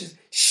gracious.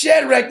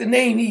 Shadrach, the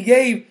name he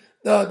gave,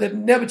 that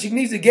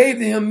Nebuchadnezzar gave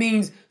to him,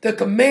 means the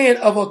command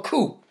of a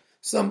coup,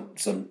 some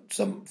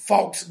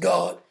false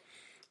god.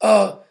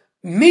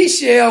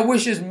 Mishael,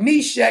 which is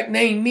Meshach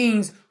name,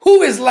 means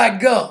who is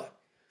like God.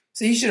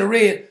 See, he should have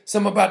read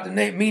some about the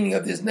meaning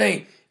of this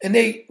name. And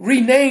they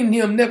renamed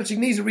him,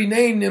 Nebuchadnezzar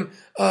renamed him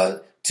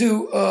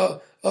to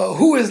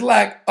who is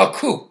like a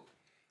coup.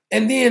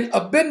 And then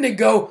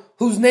Abednego,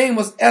 whose name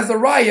was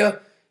Azariah,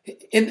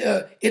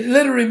 it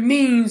literally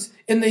means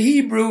in the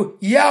Hebrew,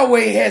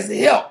 Yahweh has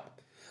help.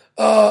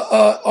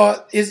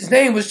 His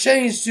name was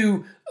changed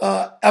to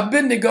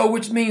Abednego,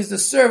 which means the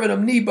servant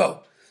of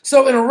Nebo.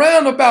 So in a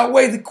roundabout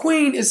way, the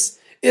queen is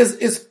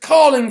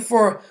calling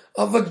for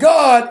the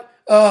God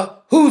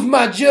who's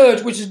my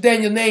judge, which is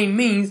Daniel's name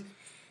means.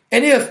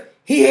 And if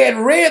he had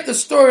read the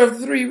story of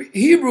the three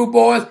Hebrew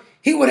boys,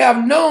 he would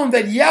have known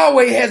that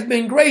Yahweh has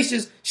been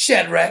gracious,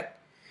 Shadrach.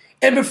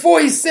 And before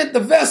he sent the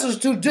vessels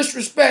to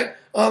disrespect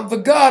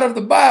the God of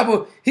the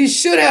Bible, he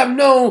should have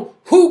known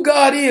who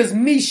God is,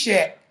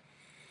 Meshach.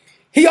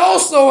 He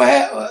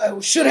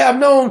also should have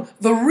known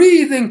the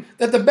reason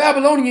that the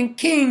Babylonian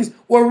kings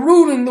were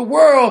ruling the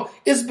world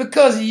is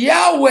because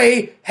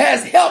Yahweh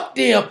has helped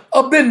them,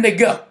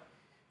 Abednego.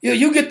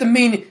 You get the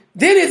meaning.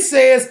 Then it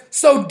says,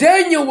 so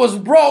Daniel was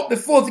brought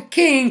before the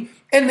king,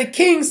 and the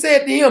king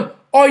said to him,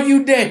 are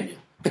you Daniel?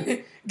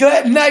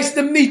 Nice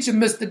to meet you,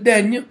 Mr.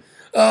 Daniel.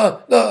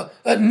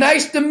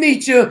 Nice to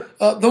meet you,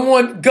 the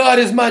one, God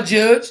is my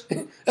judge.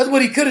 That's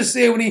what he could have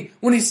said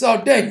when he saw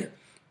Daniel.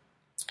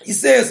 He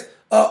says,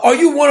 are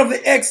you one of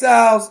the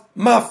exiles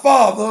my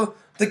father,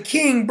 the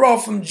king,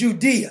 brought from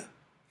Judea?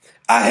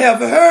 I have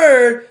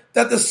heard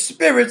that the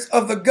spirits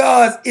of the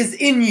gods is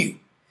in you,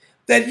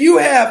 that you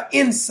have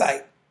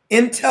insight,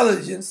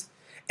 intelligence,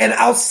 and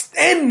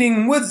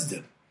outstanding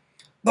wisdom.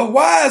 The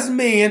wise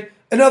men,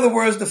 in other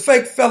words, the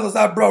fake fellas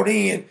I brought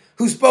in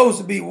who's supposed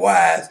to be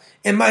wise,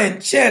 and my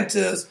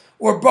enchanters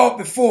were brought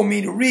before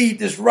me to read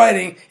this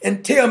writing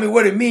and tell me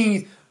what it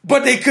means,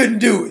 but they couldn't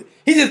do it.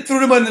 He just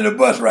threw them under the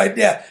bus right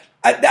there.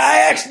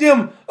 I asked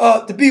them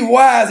to be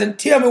wise and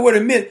tell me what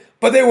it meant,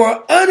 but they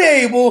were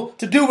unable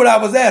to do what I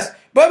was asked.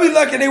 But I'd be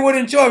lucky they weren't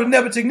in charge of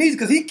Nebuchadnezzar,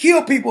 because he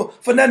killed people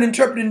for not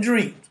interpreting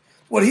dreams.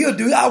 What he'll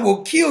do, I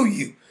will kill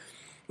you.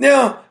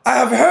 Now, I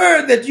have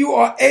heard that you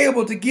are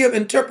able to give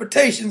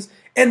interpretations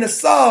and to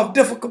solve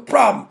difficult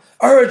problems.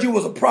 I heard you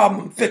was a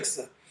problem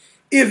fixer.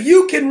 If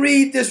you can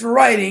read this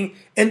writing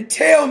and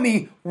tell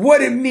me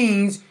what it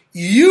means,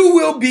 you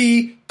will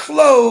be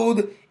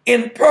clothed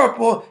in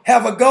purple,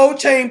 have a gold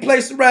chain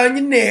placed around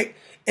your neck,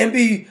 and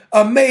be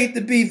made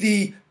to be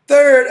the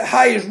third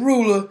highest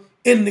ruler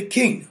in the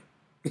kingdom.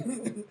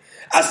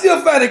 I still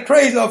find it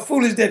crazy or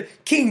foolish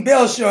that King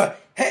Belshazzar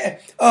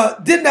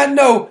did not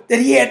know that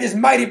he had this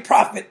mighty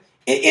prophet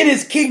in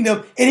his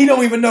kingdom, and he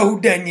don't even know who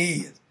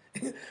Daniel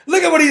is.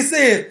 Look at what he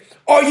said.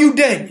 Are you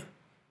Daniel,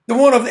 the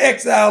one of the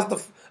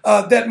exiles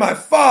that my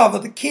father,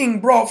 the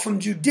king, brought from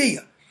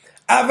Judea?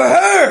 I've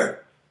heard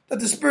that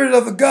the spirit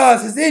of the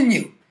gods is in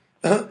you.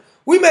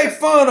 We make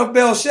fun of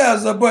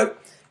Belshazzar,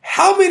 but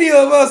how many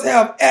of us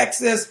have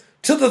access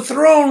to the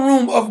throne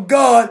room of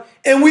God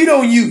and we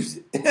don't use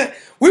it?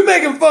 We're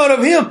making fun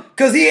of him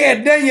because he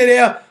had Daniel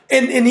there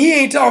and he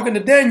ain't talking to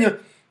Daniel.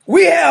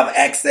 We have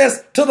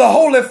access to the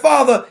Holy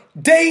Father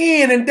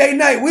day in and day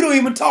night. We don't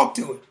even talk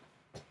to him.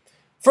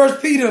 1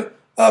 Peter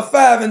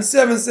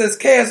 5:7 says,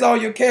 cast all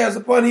your cares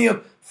upon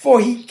him,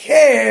 for he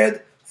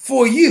cared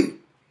for you.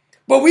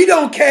 But we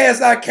don't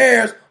cast our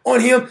cares on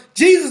him.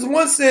 Jesus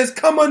once says,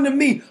 come unto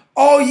me,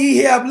 all ye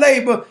have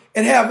labor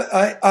and have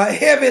a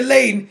heavy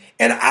laden,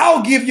 and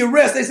I'll give you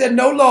rest. They said,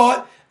 no,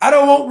 Lord, I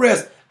don't want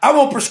rest. I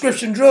want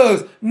prescription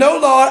drugs. No,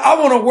 Lord, I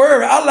want to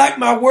worry. I like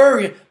my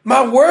worrying.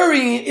 My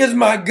worrying is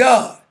my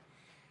God.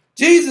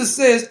 Jesus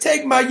says,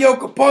 take my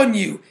yoke upon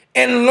you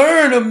and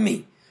learn of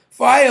me,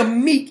 for I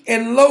am meek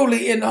and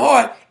lowly in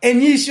heart,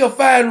 and ye shall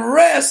find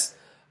rest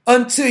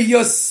unto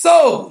your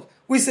soul.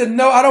 We said,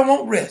 no, I don't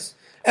want rest.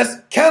 That's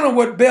kind of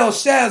what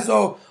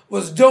Belshazzar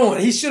was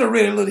doing. He should have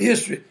read a little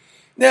history.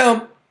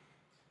 Now,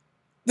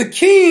 the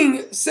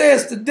king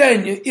says to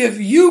Daniel, if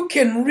you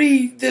can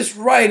read this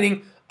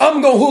writing,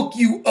 I'm going to hook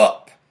you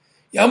up.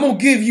 Yeah, I'm going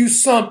to give you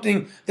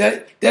something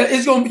that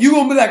is going to, you're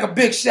going to be like a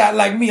big shot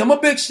like me. I'm a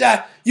big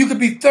shot. You could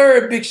be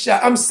third big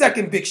shot. I'm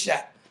second big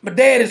shot. My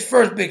dad is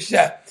first big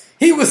shot.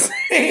 He was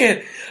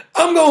saying,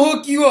 I'm going to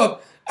hook you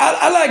up.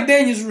 I like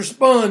Daniel's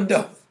respond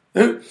though.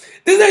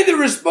 This ain't the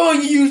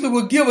response you usually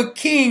would give a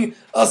king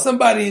or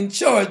somebody in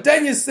charge.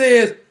 Daniel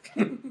says,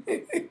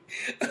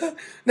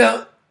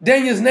 now,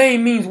 Daniel's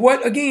name means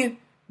what again?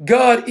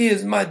 God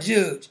is my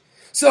judge.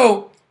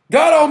 So,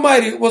 God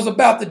Almighty was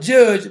about to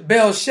judge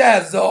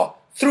Belshazzar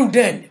through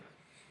Daniel.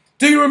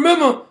 Do you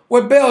remember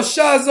what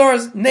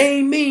Belshazzar's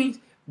name means?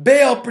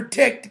 Bel,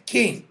 protect the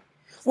king.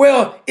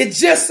 Well, it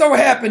just so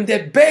happened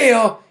that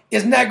Bel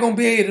is not going to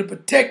be able to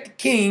protect the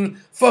king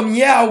from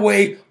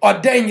Yahweh or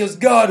Daniel's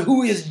God,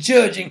 who is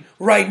judging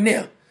right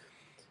now.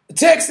 The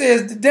text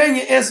says,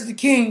 Daniel answered the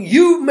king,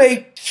 you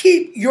may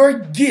keep your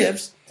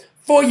gifts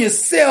for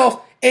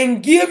yourself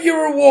and give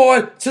your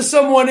reward to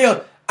someone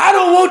else. I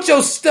don't want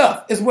your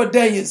stuff, is what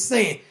Daniel is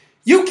saying.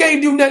 You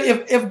can't do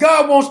nothing. If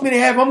God wants me to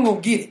have it, I'm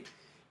going to get it.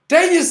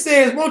 Daniel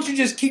says, won't you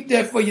just keep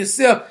that for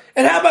yourself?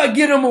 And how about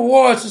give them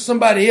awards to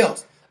somebody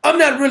else? I'm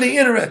not really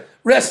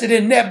interested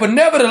in that. But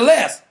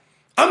nevertheless,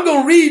 I'm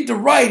going to read the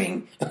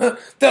writing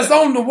that's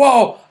on the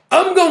wall.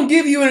 I'm going to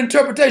give you an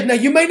interpretation. Now,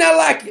 you may not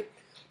like it,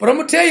 but I'm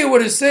going to tell you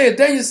what it says.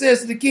 Daniel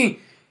says to the king,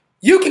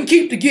 you can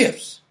keep the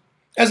gifts.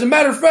 As a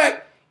matter of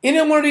fact, any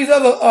one of these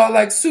other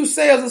like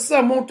soothsayers or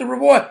something want the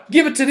reward,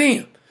 give it to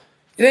them.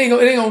 It ain't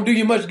gonna do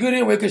you much good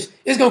anyway, because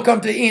it's gonna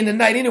come to the end of the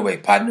night anyway,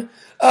 partner.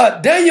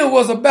 Daniel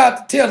was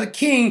about to tell the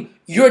king,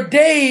 your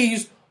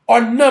days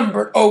are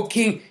numbered, O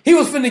king. He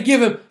was finna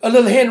give him a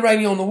little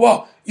handwriting on the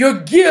wall. Your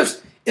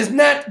gifts is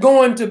not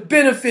going to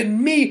benefit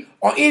me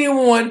or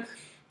anyone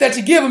that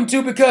you give them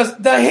to, because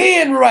the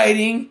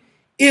handwriting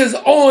is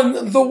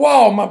on the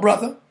wall, my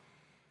brother.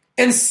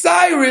 And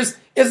Cyrus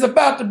is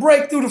about to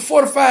break through the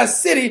fortified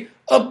city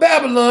of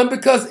Babylon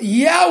because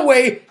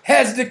Yahweh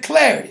has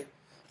declared it.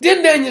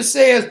 Then Daniel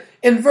says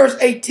in verse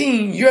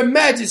 18, your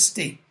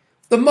majesty,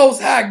 the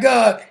most high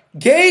God,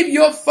 gave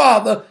your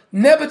father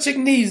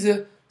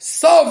Nebuchadnezzar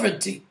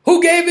sovereignty.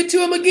 Who gave it to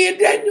him again,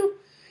 Daniel?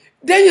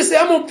 Daniel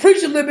said, I'm going to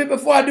preach a little bit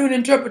before I do an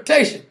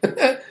interpretation.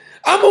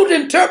 I'm going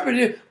to interpret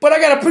it, but I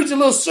got to preach a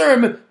little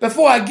sermon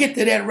before I get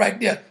to that right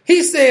there.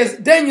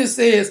 Daniel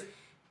says,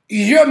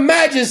 your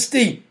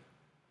majesty,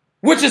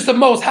 which is the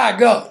most high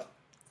God,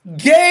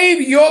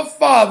 gave your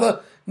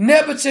father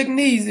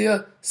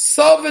Nebuchadnezzar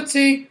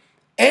sovereignty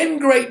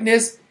and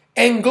greatness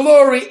and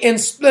glory and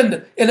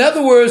splendor. In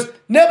other words,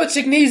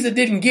 Nebuchadnezzar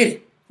didn't get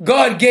it.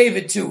 God gave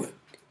it to him.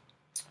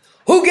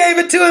 Who gave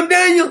it to him,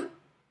 Daniel?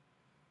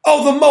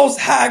 Oh, the most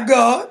high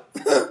God.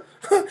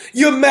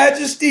 Your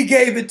majesty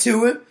gave it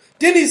to him.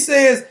 Then he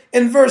says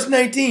in verse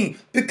 19,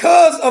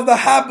 because of the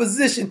high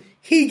position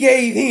he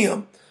gave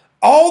him,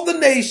 all the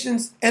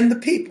nations and the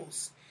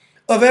peoples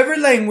of every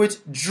language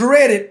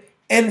dreaded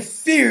and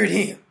feared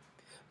him.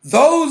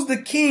 Those the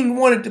king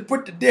wanted to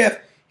put to death,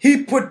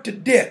 he put to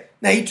death.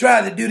 Now, he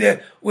tried to do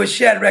that with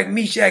Shadrach,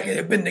 Meshach, and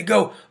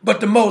Abednego,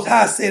 but the Most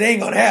High said it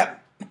ain't going to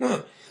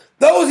happen.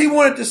 Those he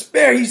wanted to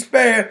spare, he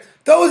spared.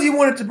 Those he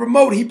wanted to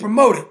promote, he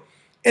promoted.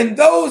 And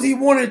those he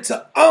wanted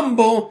to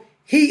humble,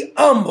 he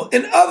humbled.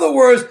 In other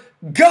words,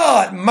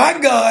 God, my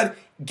God,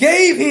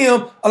 gave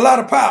him a lot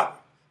of power.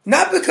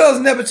 Not because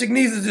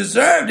Nebuchadnezzar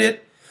deserved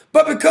it,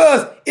 but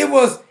because it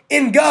was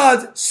in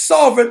God's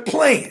sovereign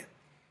plan.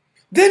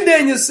 Then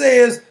Daniel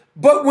says,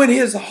 but when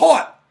his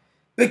heart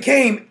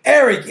became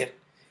arrogant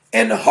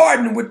and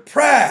hardened with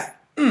pride,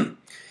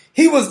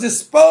 he was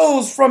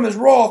disposed from his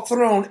royal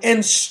throne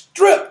and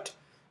stripped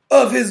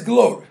of his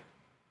glory.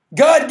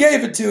 God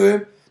gave it to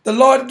him. The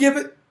Lord give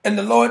it, and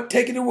the Lord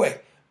take it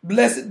away.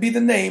 Blessed be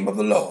the name of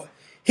the Lord.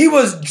 He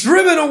was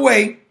driven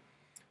away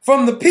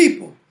from the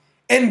people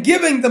and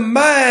giving the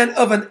mind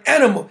of an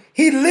animal.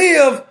 He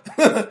lived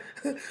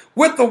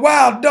with the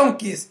wild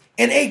donkeys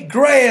and ate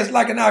grass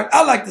like an ox.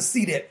 I like to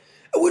see that.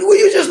 Would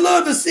you just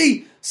love to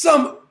see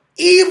some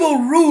evil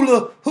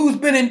ruler who's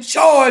been in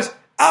charge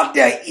out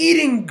there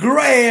eating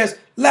grass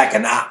like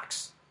an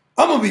ox?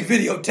 I'm going to be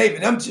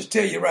videotaping. I'm just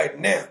telling you right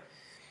now.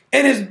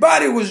 And his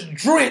body was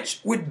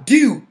drenched with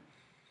dew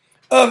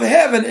of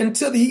heaven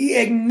until he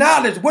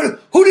acknowledged.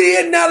 Who did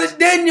he acknowledge,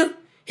 Daniel?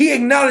 He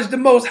acknowledged the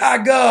Most High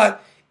God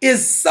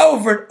is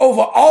sovereign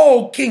over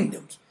all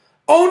kingdoms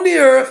on the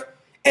earth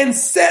and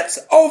sets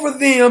over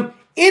them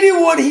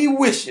anyone he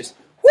wishes.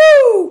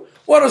 Woo!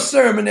 What a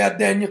sermon there,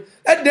 Daniel.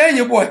 That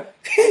Daniel boy,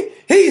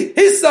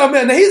 he's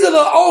something. Now, he's a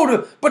little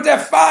older, but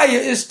that fire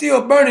is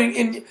still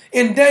burning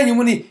in Daniel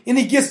when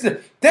he gets to.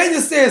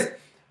 Daniel says,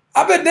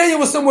 I bet Daniel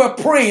was somewhere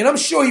praying. I'm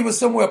sure he was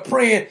somewhere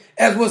praying,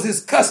 as was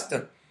his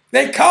custom.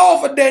 They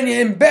called for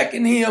Daniel and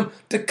beckoned him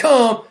to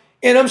come,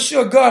 and I'm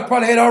sure God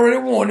probably had already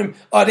warned him,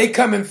 they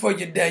coming for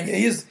you, Daniel.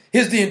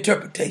 Here's the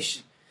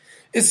interpretation.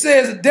 It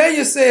says,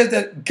 Daniel says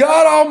that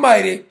God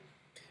Almighty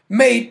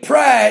made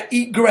pride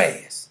eat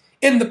grass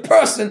in the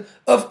person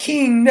of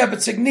King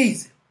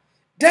Nebuchadnezzar.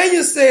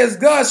 Daniel says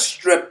God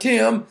stripped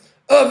him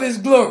of his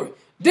glory.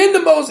 Then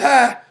the Most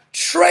High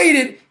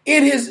traded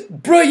in his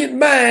brilliant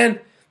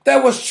mind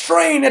that was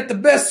trained at the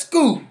best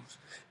schools.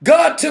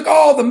 God took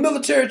all the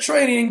military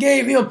training and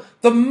gave him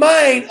the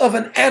mind of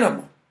an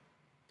animal.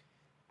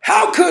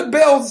 How could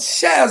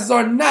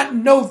Belshazzar not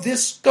know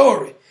this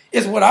story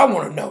is what I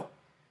want to know.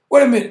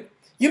 Wait a minute.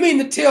 You mean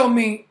to tell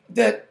me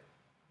that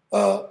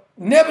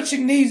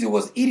Nebuchadnezzar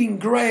was eating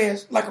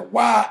grass like a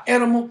wild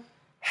animal?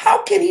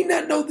 How can he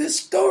not know this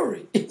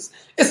story?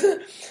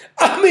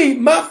 I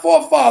mean, my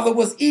forefather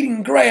was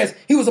eating grass.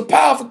 He was a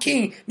powerful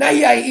king. Now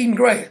he ain't eating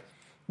grass.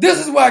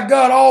 This is why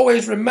God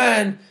always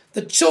reminds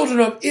the children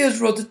of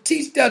Israel to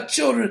teach their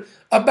children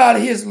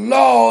about his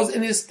laws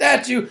and his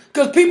statute,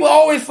 because people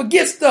always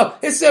forget stuff.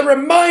 It said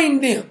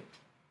remind them.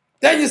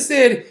 Daniel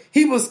said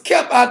he was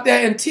kept out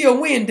there until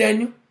when,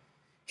 Daniel?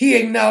 He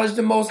acknowledged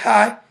the Most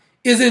High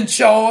is in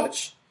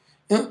charge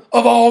of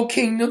all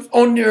kingdoms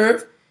on the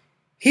earth.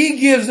 He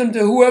gives them to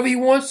whoever he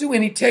wants to,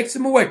 and he takes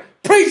them away.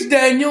 Preach,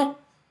 Daniel.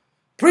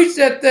 Preach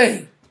that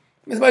thing.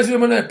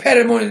 Somebody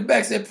patted him on his back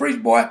and said,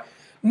 preach, boy.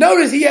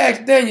 Notice he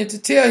asked Daniel to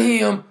tell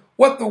him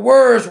what the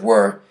words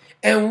were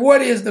and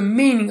what is the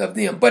meaning of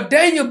them. But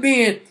Daniel,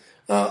 being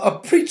a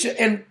preacher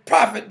and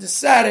prophet,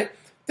 decided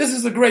this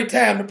is a great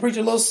time to preach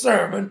a little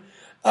sermon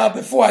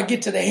before I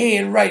get to the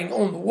handwriting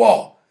on the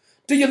wall.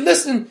 Do you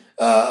listen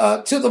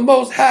to the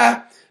Most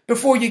High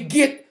before you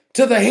get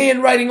to the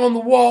handwriting on the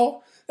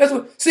wall?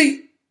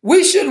 See,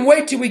 we shouldn't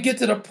wait till we get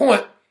to the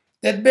point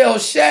that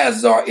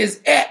Belshazzar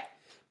is at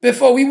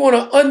before we want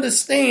to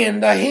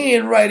understand the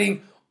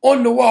handwriting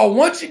on the wall.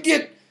 Once you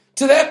get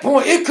to that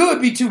point, it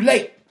could be too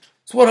late.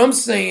 That's what I'm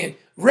saying.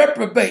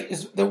 Reprobate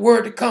is the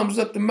word that comes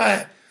up to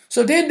mind.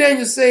 So then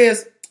Daniel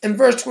says in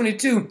verse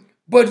 22,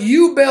 but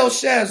you,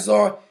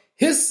 Belshazzar,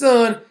 his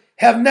son,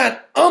 have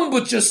not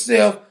humbled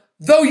yourself,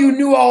 though you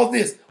knew all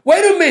this.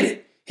 Wait a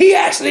minute. He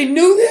actually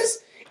knew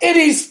this and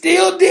he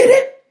still did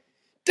it?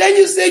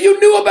 Daniel said, you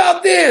knew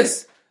about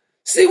this.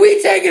 See,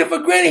 we taking it for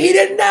granted. He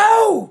didn't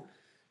know.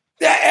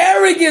 The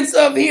arrogance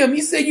of him.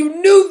 He said,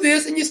 you knew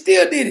this and you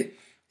still did it.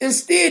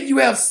 Instead, you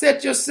have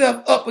set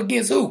yourself up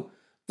against who?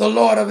 The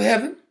Lord of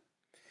heaven.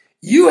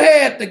 You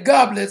had the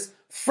goblets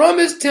from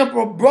his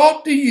temple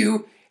brought to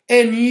you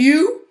and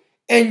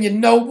your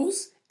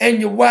nobles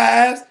and your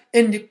wives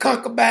and your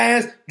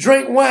concubines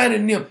drank wine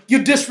in them.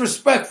 You're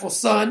disrespectful,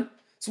 son.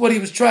 That's what he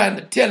was trying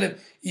to tell him.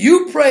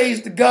 You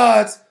praise the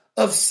gods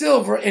of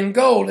silver and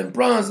gold and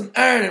bronze and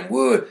iron and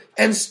wood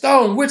and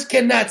stone, which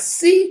cannot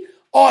see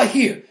or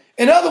hear.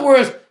 In other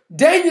words,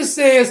 Daniel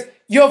says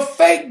your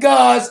fake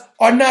gods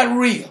are not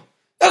real.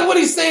 That's what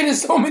he's saying in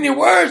so many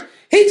words.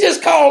 He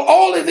just called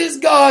all of his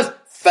gods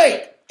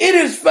fake in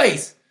his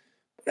face.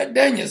 That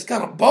Daniel is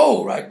kind of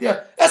bold right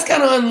there. That's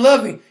kind of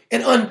unloving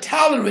and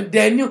intolerant,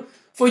 Daniel,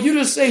 for you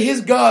to say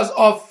his gods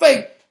are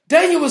fake.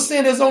 Daniel was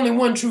saying there's only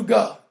one true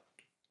God.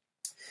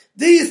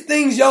 These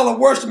things y'all are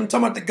worshiping,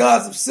 talking about the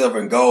gods of silver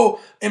and gold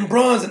and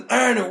bronze and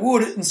iron and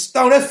wood and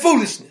stone, that's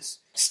foolishness.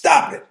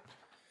 Stop it.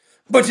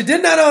 But you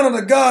did not honor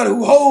the God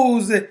who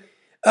holds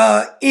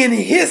in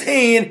his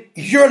hand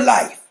your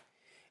life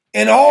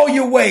and all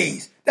your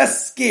ways.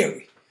 That's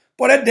scary.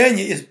 Boy, that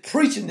Daniel is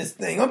preaching this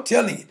thing. I'm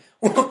telling you.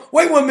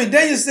 Wait 1 minute.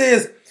 Daniel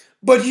says,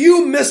 but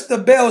you,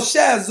 Mr.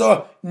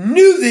 Belshazzar,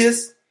 knew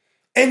this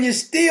and you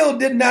still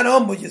did not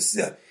humble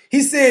yourself.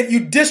 He said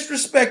you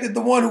disrespected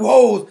the one who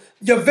holds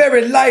your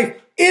very life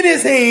in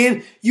his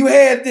hand. You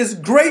had this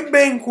great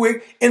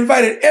banquet,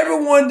 invited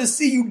everyone to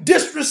see you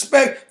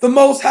disrespect the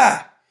Most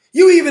High.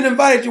 You even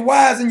invited your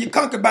wives and your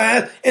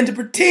concubines and to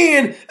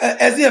pretend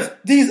as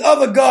if these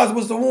other gods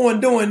was the one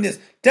doing this.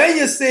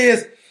 Daniel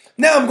says,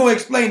 now I'm going to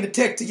explain the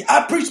text to you.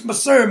 I preached my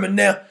sermon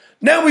now.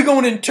 Now we're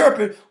going to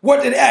interpret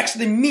what it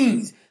actually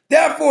means.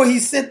 Therefore, he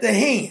sent the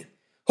hand.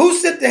 Who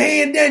sent the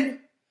hand, Daniel?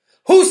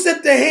 Who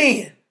sent the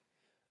hand?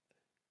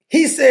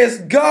 He says,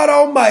 God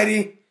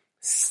Almighty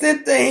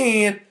sent the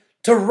hand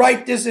to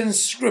write this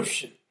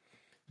inscription.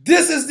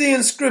 This is the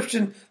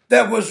inscription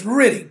that was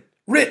written.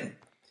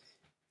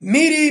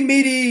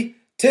 Midi,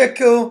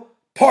 tekel,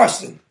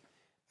 parson.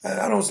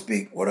 I don't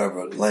speak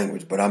whatever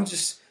language, but I'm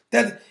just,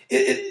 that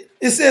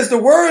it says the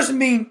words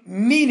mean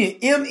meaning,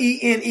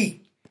 M-E-N-E.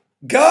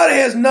 God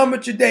has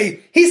numbered your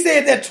days. He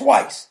said that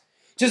twice,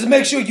 just to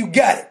make sure you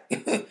got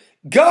it.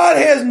 God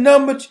has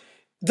numbered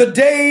the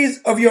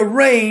days of your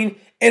reign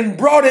and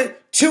brought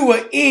it to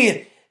an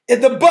end.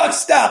 If the buck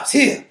stops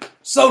here,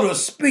 so to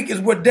speak, is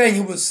what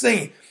Daniel was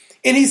saying.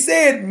 And he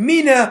said,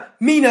 Mina,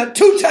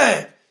 2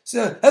 times.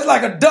 So that's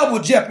like a double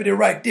jeopardy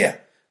right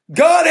there.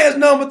 God has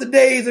numbered the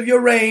days of your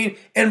reign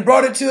and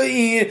brought it to an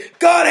end.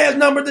 God has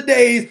numbered the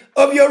days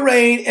of your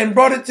reign and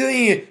brought it to an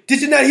end.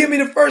 Did you not hear me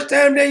the first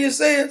time Daniel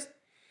says?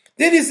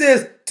 Then he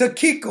says,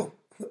 Tekel.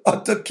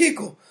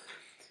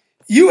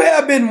 You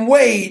have been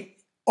weighed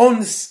on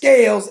the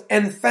scales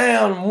and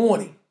found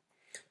wanting.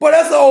 Boy,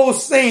 that's an old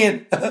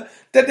saying that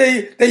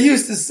they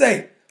used to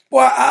say. Boy,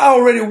 I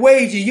already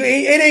weighed you.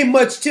 It ain't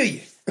much to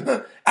you.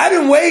 I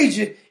didn't weigh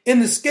you in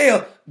the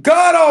scale.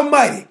 God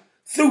Almighty,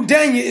 through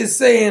Daniel, is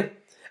saying,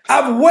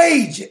 I've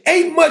weighed you.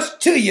 Ain't much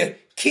to you,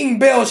 King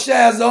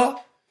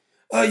Belshazzar.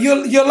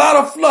 You're a lot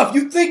of fluff.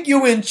 You think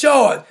you're in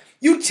charge.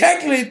 You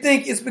technically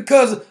think it's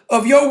because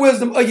of your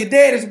wisdom or your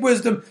daddy's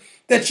wisdom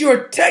that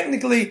you're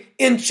technically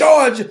in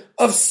charge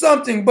of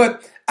something,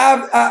 but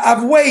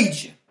I've weighed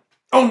you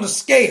on the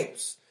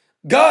scales.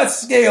 God's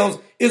scales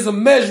is a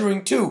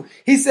measuring tool.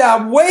 He said,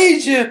 I've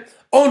weighed you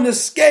on the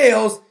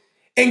scales,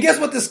 and guess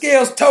what the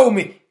scales told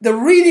me? The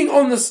reading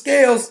on the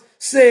scales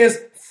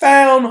says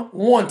found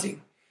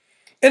wanting.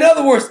 In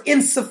other words,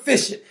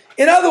 insufficient.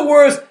 In other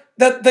words,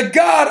 the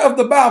God of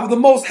the Bible, the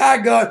Most High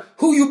God,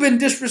 who you've been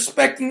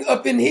disrespecting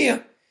up in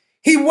here,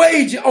 he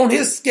weighed you on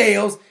his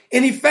scales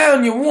and he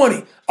found you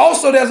wanting.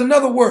 Also, there's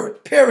another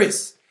word,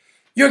 Paris.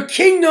 Your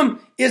kingdom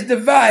is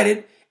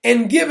divided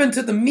and given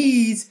to the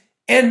Medes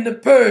and the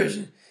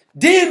Persians.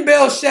 Then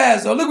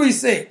Belshazzar, look what he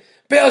said.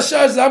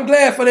 Belshazzar, I'm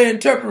glad for that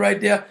interpret right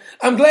there.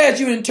 I'm glad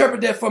you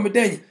interpret that for me,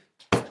 Daniel.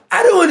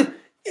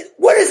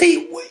 What is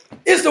he?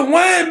 Is the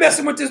wine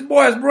messing with this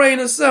boy's brain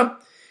or something?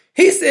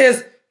 He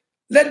says,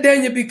 let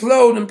Daniel be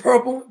clothed in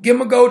purple. Give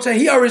him a gold chain.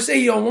 He already said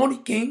he don't want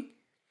it, king.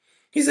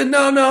 He said,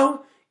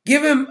 no.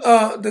 Give him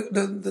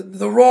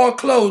the royal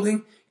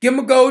clothing. Give him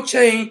a gold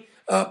chain.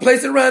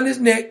 Place it around his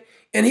neck.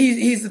 And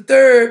he's the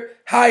third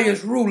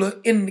highest ruler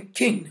in the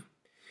kingdom.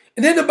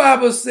 And then the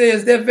Bible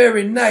says that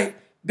very night,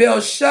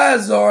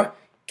 Belshazzar,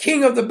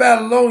 king of the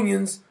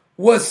Babylonians,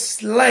 was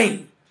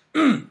slain.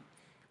 Well,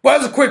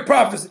 that's a quick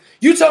prophecy.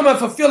 You talking about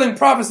fulfilling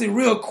prophecy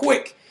real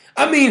quick.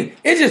 I mean,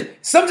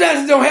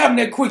 sometimes it don't happen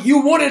that quick.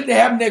 You want it to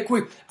happen that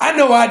quick. I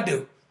know I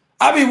do.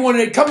 I be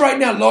wanting it. Come right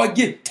now, Lord.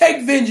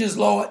 Take vengeance,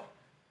 Lord.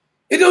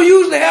 It don't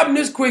usually happen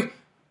this quick.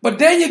 But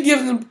Daniel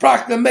gives them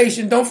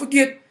proclamation. Don't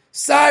forget,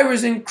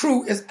 Cyrus and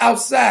crew is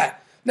outside.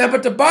 Now,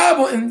 but the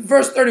Bible in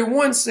verse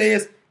 31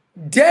 says,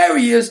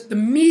 Darius the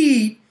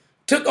Mede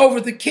took over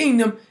the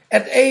kingdom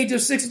at the age of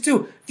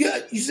 62.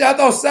 You see, I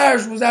thought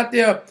Cyrus was out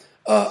there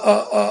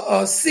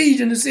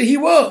sieging the city. He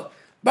was.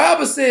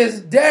 Bible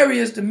says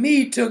Darius the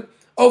Mede took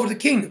over the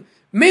kingdom.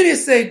 Many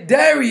say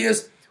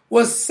Darius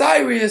was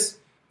Cyrus'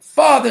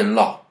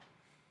 father-in-law.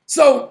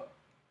 So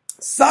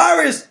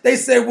Cyrus, they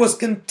say, was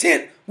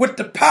content with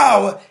the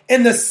power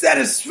and the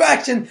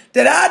satisfaction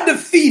that I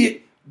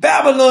defeated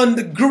Babylon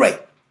the Great.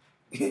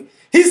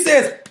 He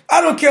says,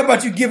 I don't care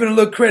about you giving a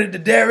little credit to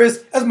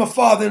Darius. That's my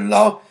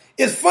father-in-law.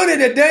 It's funny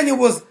that Daniel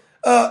was,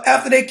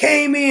 after they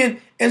came in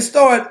and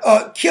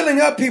started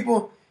killing up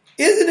people,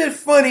 isn't it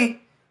funny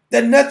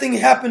that nothing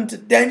happened to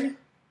Daniel?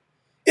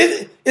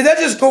 Is that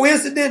just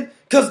coincidence?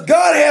 Because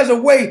God has a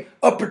way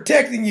of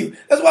protecting you.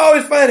 That's why I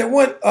always find it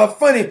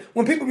funny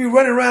when people be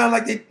running around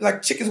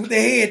like chickens with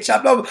their head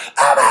chopped off.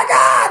 Oh my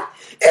God,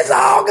 it's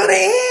all going to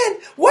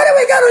end. What are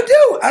we going to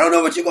do? I don't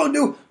know what you're going to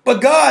do,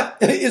 but God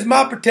is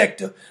my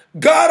protector.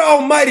 God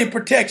Almighty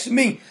protects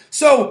me.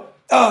 So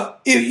I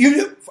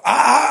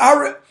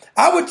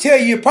would tell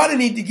you probably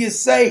need to get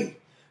saved,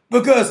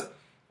 because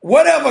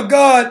whatever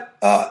God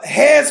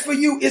has for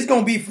you is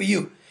going to be for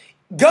you.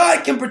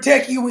 God can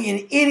protect you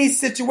in any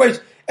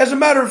situation. As a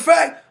matter of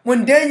fact,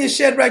 when Daniel,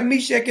 Shadrach,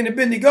 Meshach, and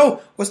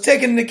Abednego was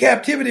taken into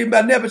captivity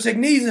by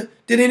Nebuchadnezzar,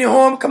 did any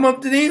harm come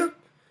up to them?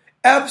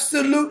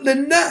 Absolutely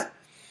not.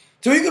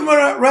 So you can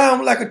run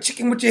around like a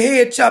chicken with your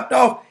head chopped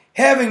off,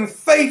 having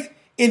faith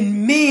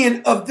in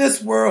men of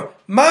this world.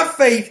 My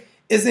faith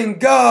is in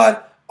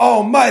God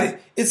Almighty.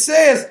 It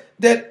says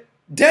that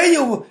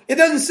Daniel, it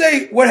doesn't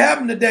say what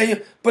happened to Daniel,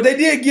 but they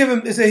did give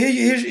him, it said,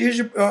 here's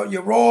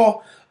your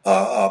royal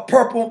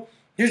purple,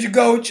 here's your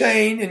gold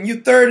chain, and you're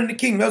third in the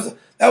kingdom.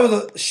 That was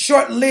a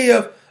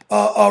short-lived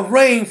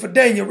reign for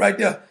Daniel right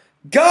there.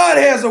 God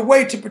has a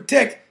way to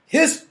protect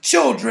his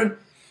children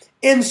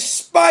in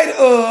spite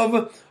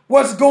of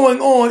what's going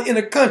on in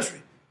the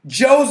country.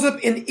 Joseph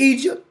in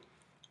Egypt,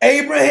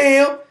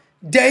 Abraham,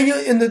 Daniel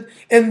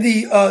and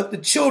the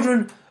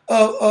children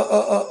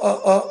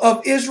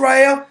of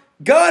Israel.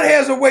 God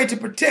has a way to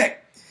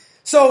protect.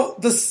 So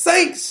the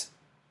saints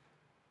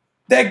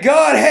that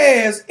God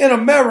has in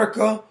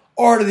America,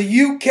 or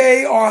the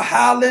UK, or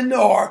Holland,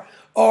 or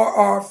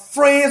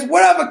France,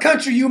 whatever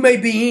country you may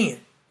be in,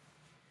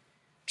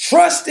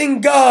 trusting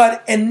God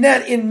and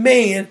not in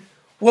man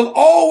will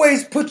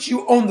always put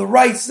you on the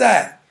right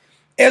side.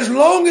 As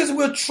long as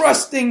we're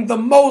trusting the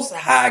Most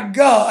High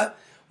God,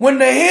 when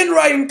the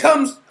handwriting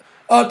comes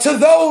to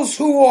those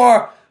who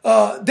are,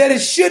 that it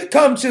should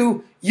come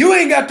to, you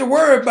ain't got to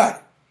worry about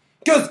it.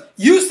 Because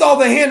you saw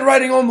the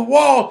handwriting on the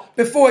wall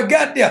before it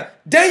got there.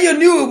 Daniel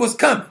knew it was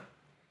coming.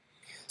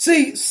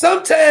 See,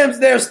 sometimes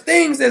there's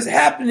things that's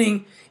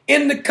happening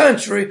in the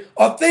country,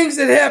 or things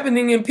that are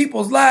happening in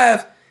people's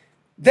lives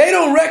they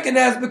don't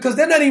recognize, because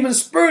they're not even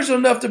spiritual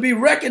enough to be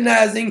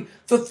recognizing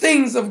the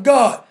things of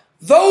God.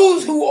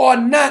 Those who are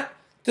not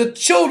the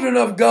children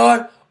of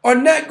God are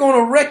not going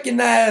to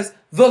recognize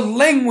the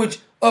language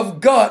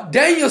of God.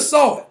 Daniel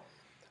saw it.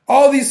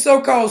 All these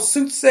so-called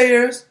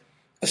soothsayers,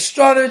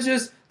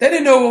 astrologers, they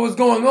didn't know what was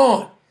going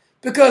on,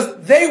 because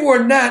they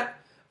were not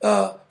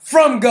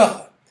from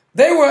God.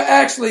 They were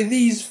actually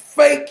these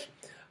fake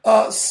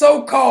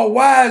so-called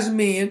wise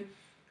men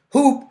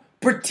who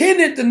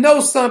pretended to know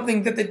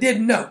something that they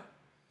didn't know.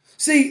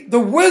 See,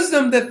 the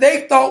wisdom that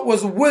they thought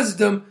was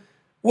wisdom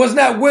was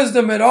not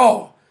wisdom at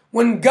all.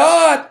 When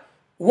God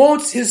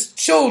wants his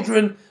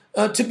children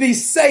to be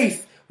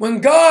safe, when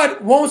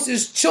God wants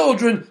his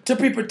children to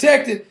be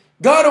protected,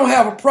 God don't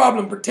have a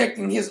problem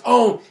protecting his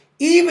own,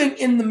 even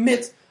in the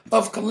midst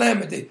of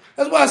calamity.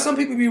 That's why some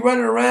people be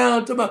running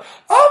around talking about,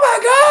 oh my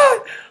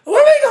God,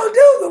 what are we going to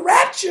do? The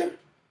rapture?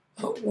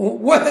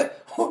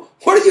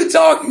 What are you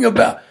talking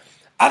about?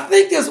 I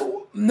think that's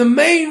the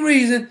main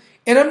reason,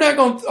 and I'm not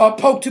going to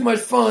poke too much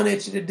fun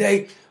at you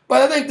today,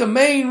 but I think the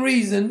main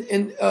reason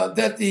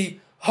that the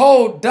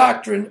whole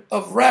doctrine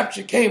of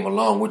rapture came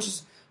along, which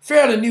is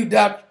fairly new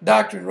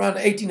doctrine around the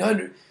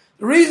 1800s,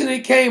 the reason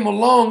it came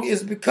along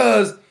is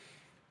because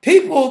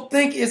people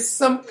think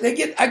it's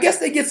I guess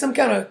they get some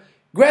kind of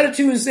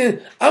gratitude and saying,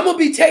 I'm going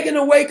to be taken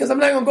away because I'm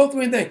not going to go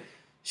through anything.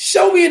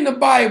 Show me in the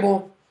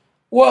Bible,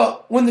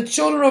 well, when the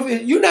children of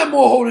Israel, you're not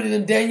more holy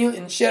than Daniel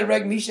and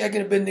Shadrach, Meshach,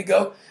 and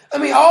Abednego. I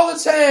mean, all the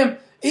time,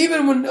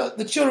 even when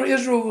the children of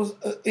Israel was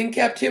in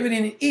captivity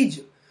in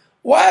Egypt,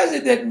 why is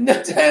it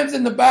that times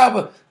in the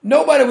Bible,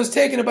 nobody was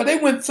taken it, but they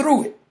went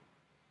through it?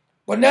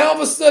 But now all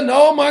of a sudden,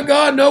 oh my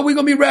God, no, we're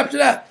going to be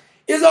raptured out.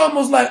 It's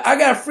almost like I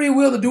got free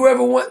will to do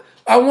whatever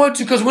I want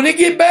to, because when it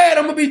get bad,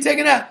 I'm going to be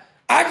taken out.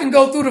 I can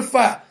go through the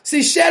fire.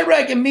 See,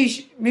 Shadrach and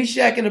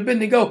Meshach and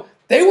Abednego,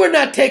 they were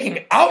not taken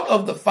out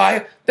of the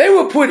fire. They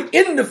were put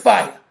in the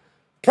fire.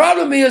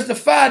 Problem is the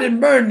fire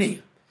didn't burn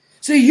them.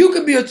 See, you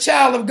can be a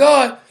child of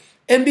God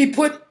and be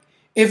put,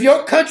 if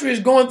your country is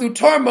going through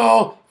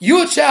turmoil,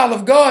 you're a child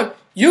of God.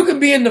 You can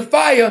be in the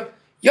fire.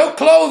 Your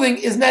clothing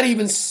is not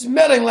even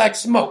smelling like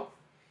smoke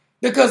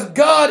because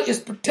God is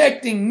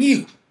protecting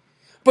you.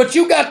 But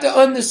you got to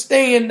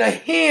understand the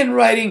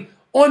handwriting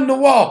on the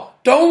wall.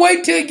 Don't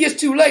wait till it gets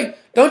too late.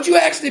 Don't you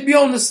actually be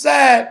on the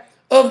side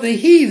of the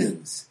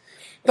heathens.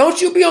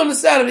 Don't you be on the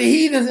side of the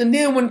heathens, and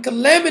then when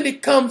calamity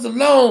comes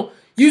along,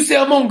 you say,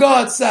 I'm on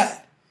God's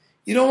side.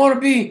 You don't want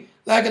to be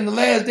like in the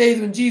last days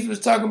when Jesus was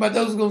talking about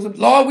those who going to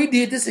say, Lord, we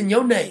did this in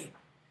your name.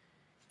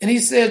 And he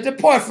says,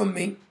 depart from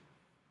me,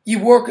 you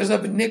workers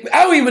of iniquity.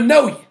 I don't even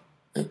know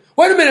you.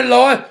 Wait a minute,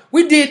 Lord.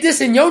 We did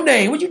this in your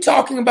name. What you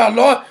talking about,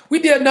 Lord? We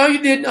did. No,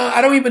 you didn't. No,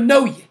 I don't even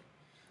know you.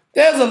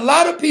 There's a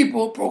lot of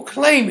people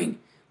proclaiming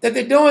that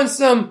they're doing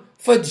something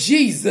for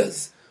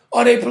Jesus,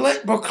 or they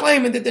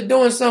proclaiming that they're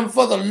doing something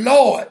for the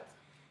Lord.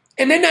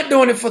 And they're not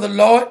doing it for the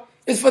Lord.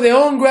 It's for their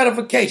own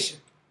gratification.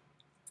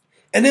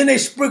 And then they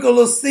sprinkle a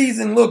little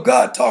season, little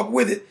God talk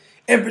with it,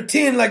 and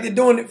pretend like they're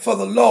doing it for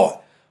the Lord.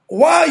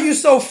 Why are you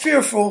so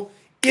fearful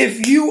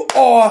if you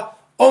are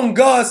on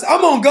God's side?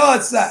 I'm on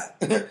God's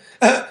side.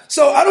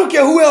 So I don't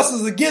care who else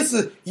is against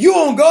us. You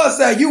on God's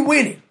side, you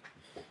winning.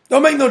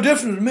 Don't make no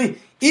difference to me.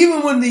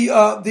 Even when the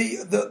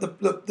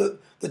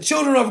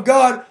children of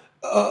God,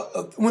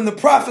 when the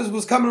prophets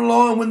was coming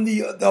along, when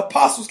the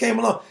apostles came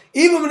along,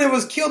 even when they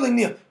was killing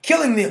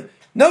them,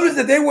 notice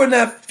that they were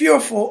not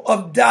fearful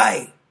of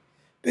dying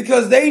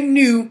because they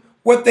knew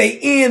what their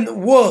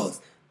end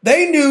was.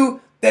 They knew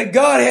that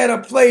God had a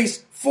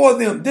place for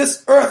them.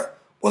 This earth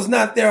was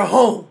not their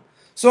home.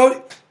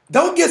 So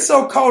don't get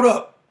so caught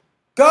up.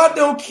 God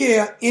don't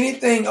care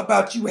anything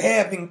about you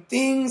having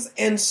things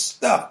and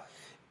stuff.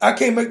 I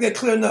can't make that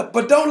clear enough.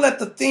 But don't let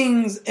the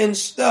things and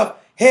stuff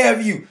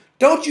have you.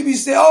 Don't you be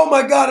saying, oh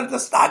my God, if the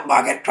stock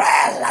market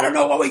crashes, I don't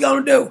know what we're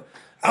going to do.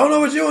 I don't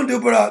know what you're going to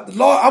do, but the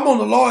Lord, I'm on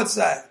the Lord's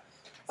side.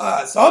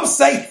 So I'm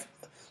safe.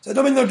 So it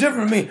don't make no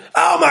difference to me.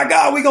 Oh my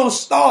God, we're going to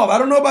starve. I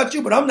don't know about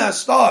you, but I'm not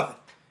starving.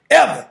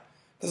 Ever.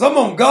 Because I'm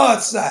on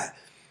God's side.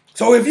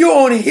 So if you're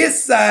on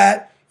his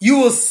side, you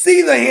will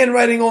see the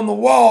handwriting on the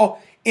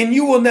wall and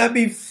you will not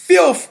be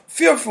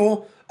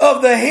fearful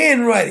of the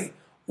handwriting.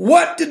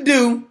 What to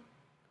do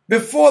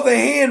before the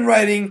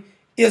handwriting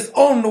is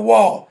on the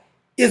wall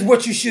is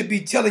what you should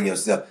be telling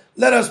yourself.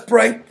 Let us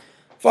pray.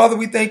 Father,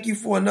 we thank you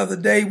for another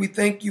day. We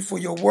thank you for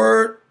your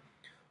word.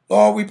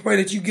 Lord, we pray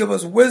that you give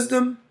us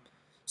wisdom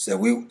so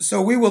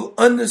we will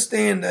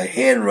understand the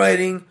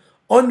handwriting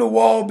on the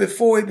wall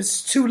before it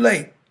is too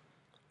late.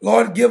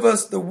 Lord, give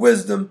us the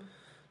wisdom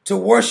to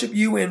worship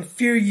you and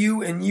fear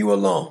you and you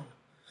alone.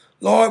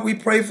 Lord, we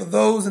pray for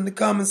those in the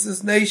Common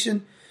Sense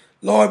Nation.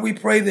 Lord, we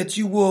pray that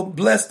you will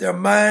bless their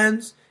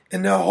minds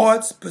and their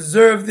hearts,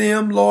 preserve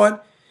them, Lord,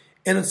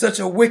 in such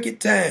a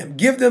wicked time.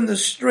 Give them the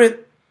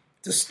strength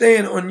to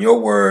stand on your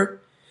word.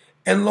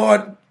 And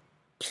Lord,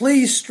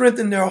 please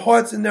strengthen their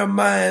hearts and their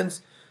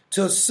minds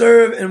to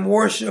serve and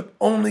worship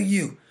only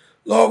you.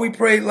 Lord, we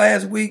prayed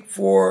last week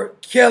for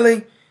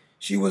Kelly.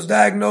 She was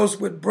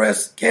diagnosed with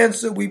breast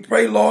cancer. We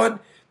pray, Lord,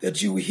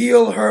 that you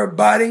heal her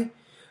body.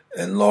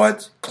 And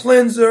Lord,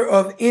 cleanse her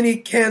of any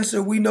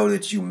cancer. We know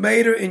that you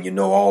made her and you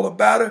know all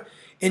about her.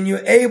 And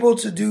you're able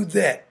to do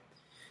that.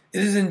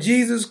 It is in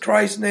Jesus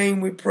Christ's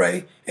name we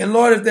pray. And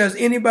Lord, if there's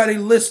anybody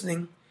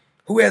listening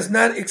who has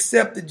not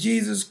accepted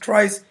Jesus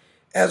Christ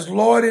as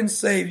Lord and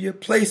Savior,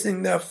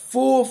 placing their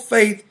full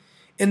faith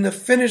in the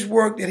finished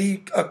work that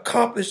he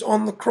accomplished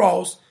on the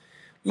cross,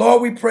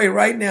 Lord, we pray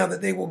right now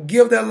that they will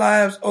give their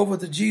lives over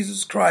to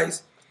Jesus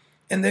Christ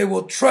and they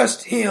will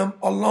trust him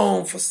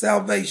alone for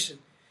salvation.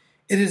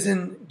 It is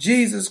in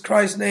Jesus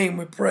Christ's name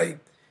we pray.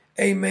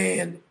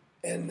 Amen.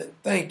 And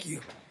thank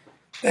you.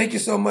 Thank you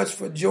so much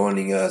for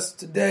joining us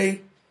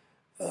today.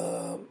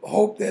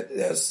 Hope that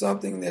there's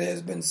something that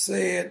has been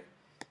said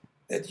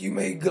that you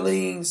may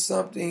glean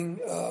something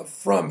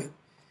from it.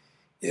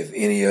 If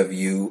any of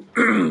you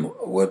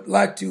would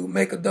like to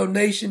make a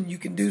donation, you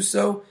can do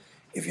so.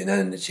 If you're not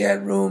in the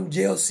chat room,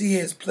 JLC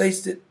has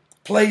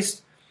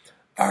placed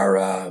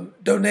our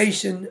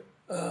donation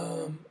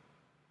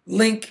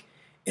link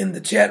in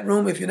the chat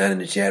room. If you're not in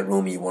the chat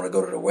room and you want to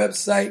go to the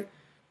website,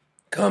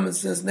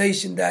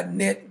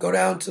 commonsensnation.net, go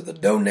down to the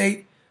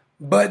donate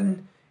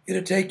button.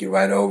 It'll take you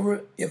right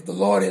over. If the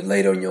Lord has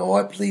laid on your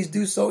heart, please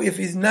do so. If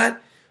he's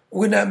not,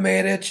 We're not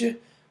mad at you.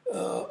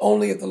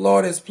 Only if the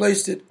Lord has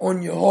placed it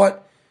on your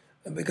heart,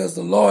 because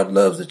the Lord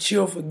loves a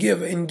cheerful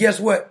giver. And guess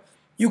what?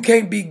 You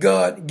can't be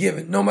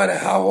God-given, no matter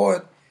how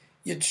hard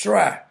you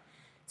try.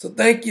 So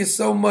thank you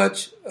so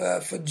much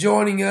for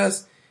joining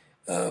us.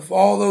 For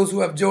all those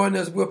who have joined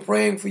us, we're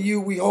praying for you.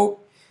 We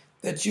hope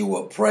that you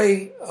will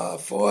pray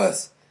for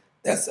us.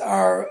 That's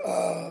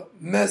our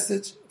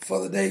message for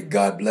the day.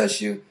 God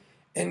bless you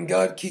and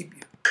God keep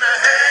you.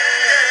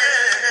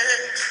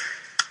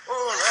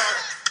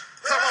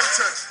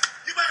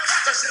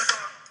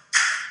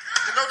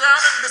 You know,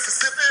 down in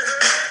Mississippi,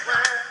 we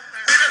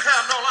didn't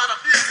have no lot of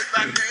music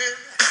back then,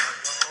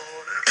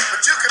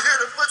 but you could hear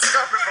the foot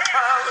stomping from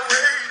miles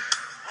away.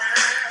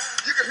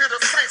 You could hear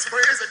the saints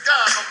praising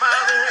God from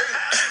miles away.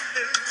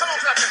 Come on,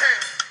 clap your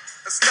hands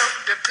and stomp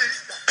your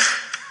feet.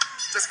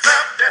 Just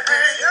clap your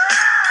hands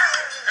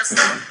and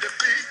stomp your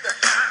feet. Let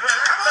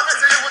me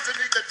tell you what you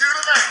need to do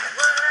tonight.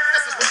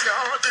 This is what you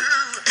ought to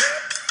do.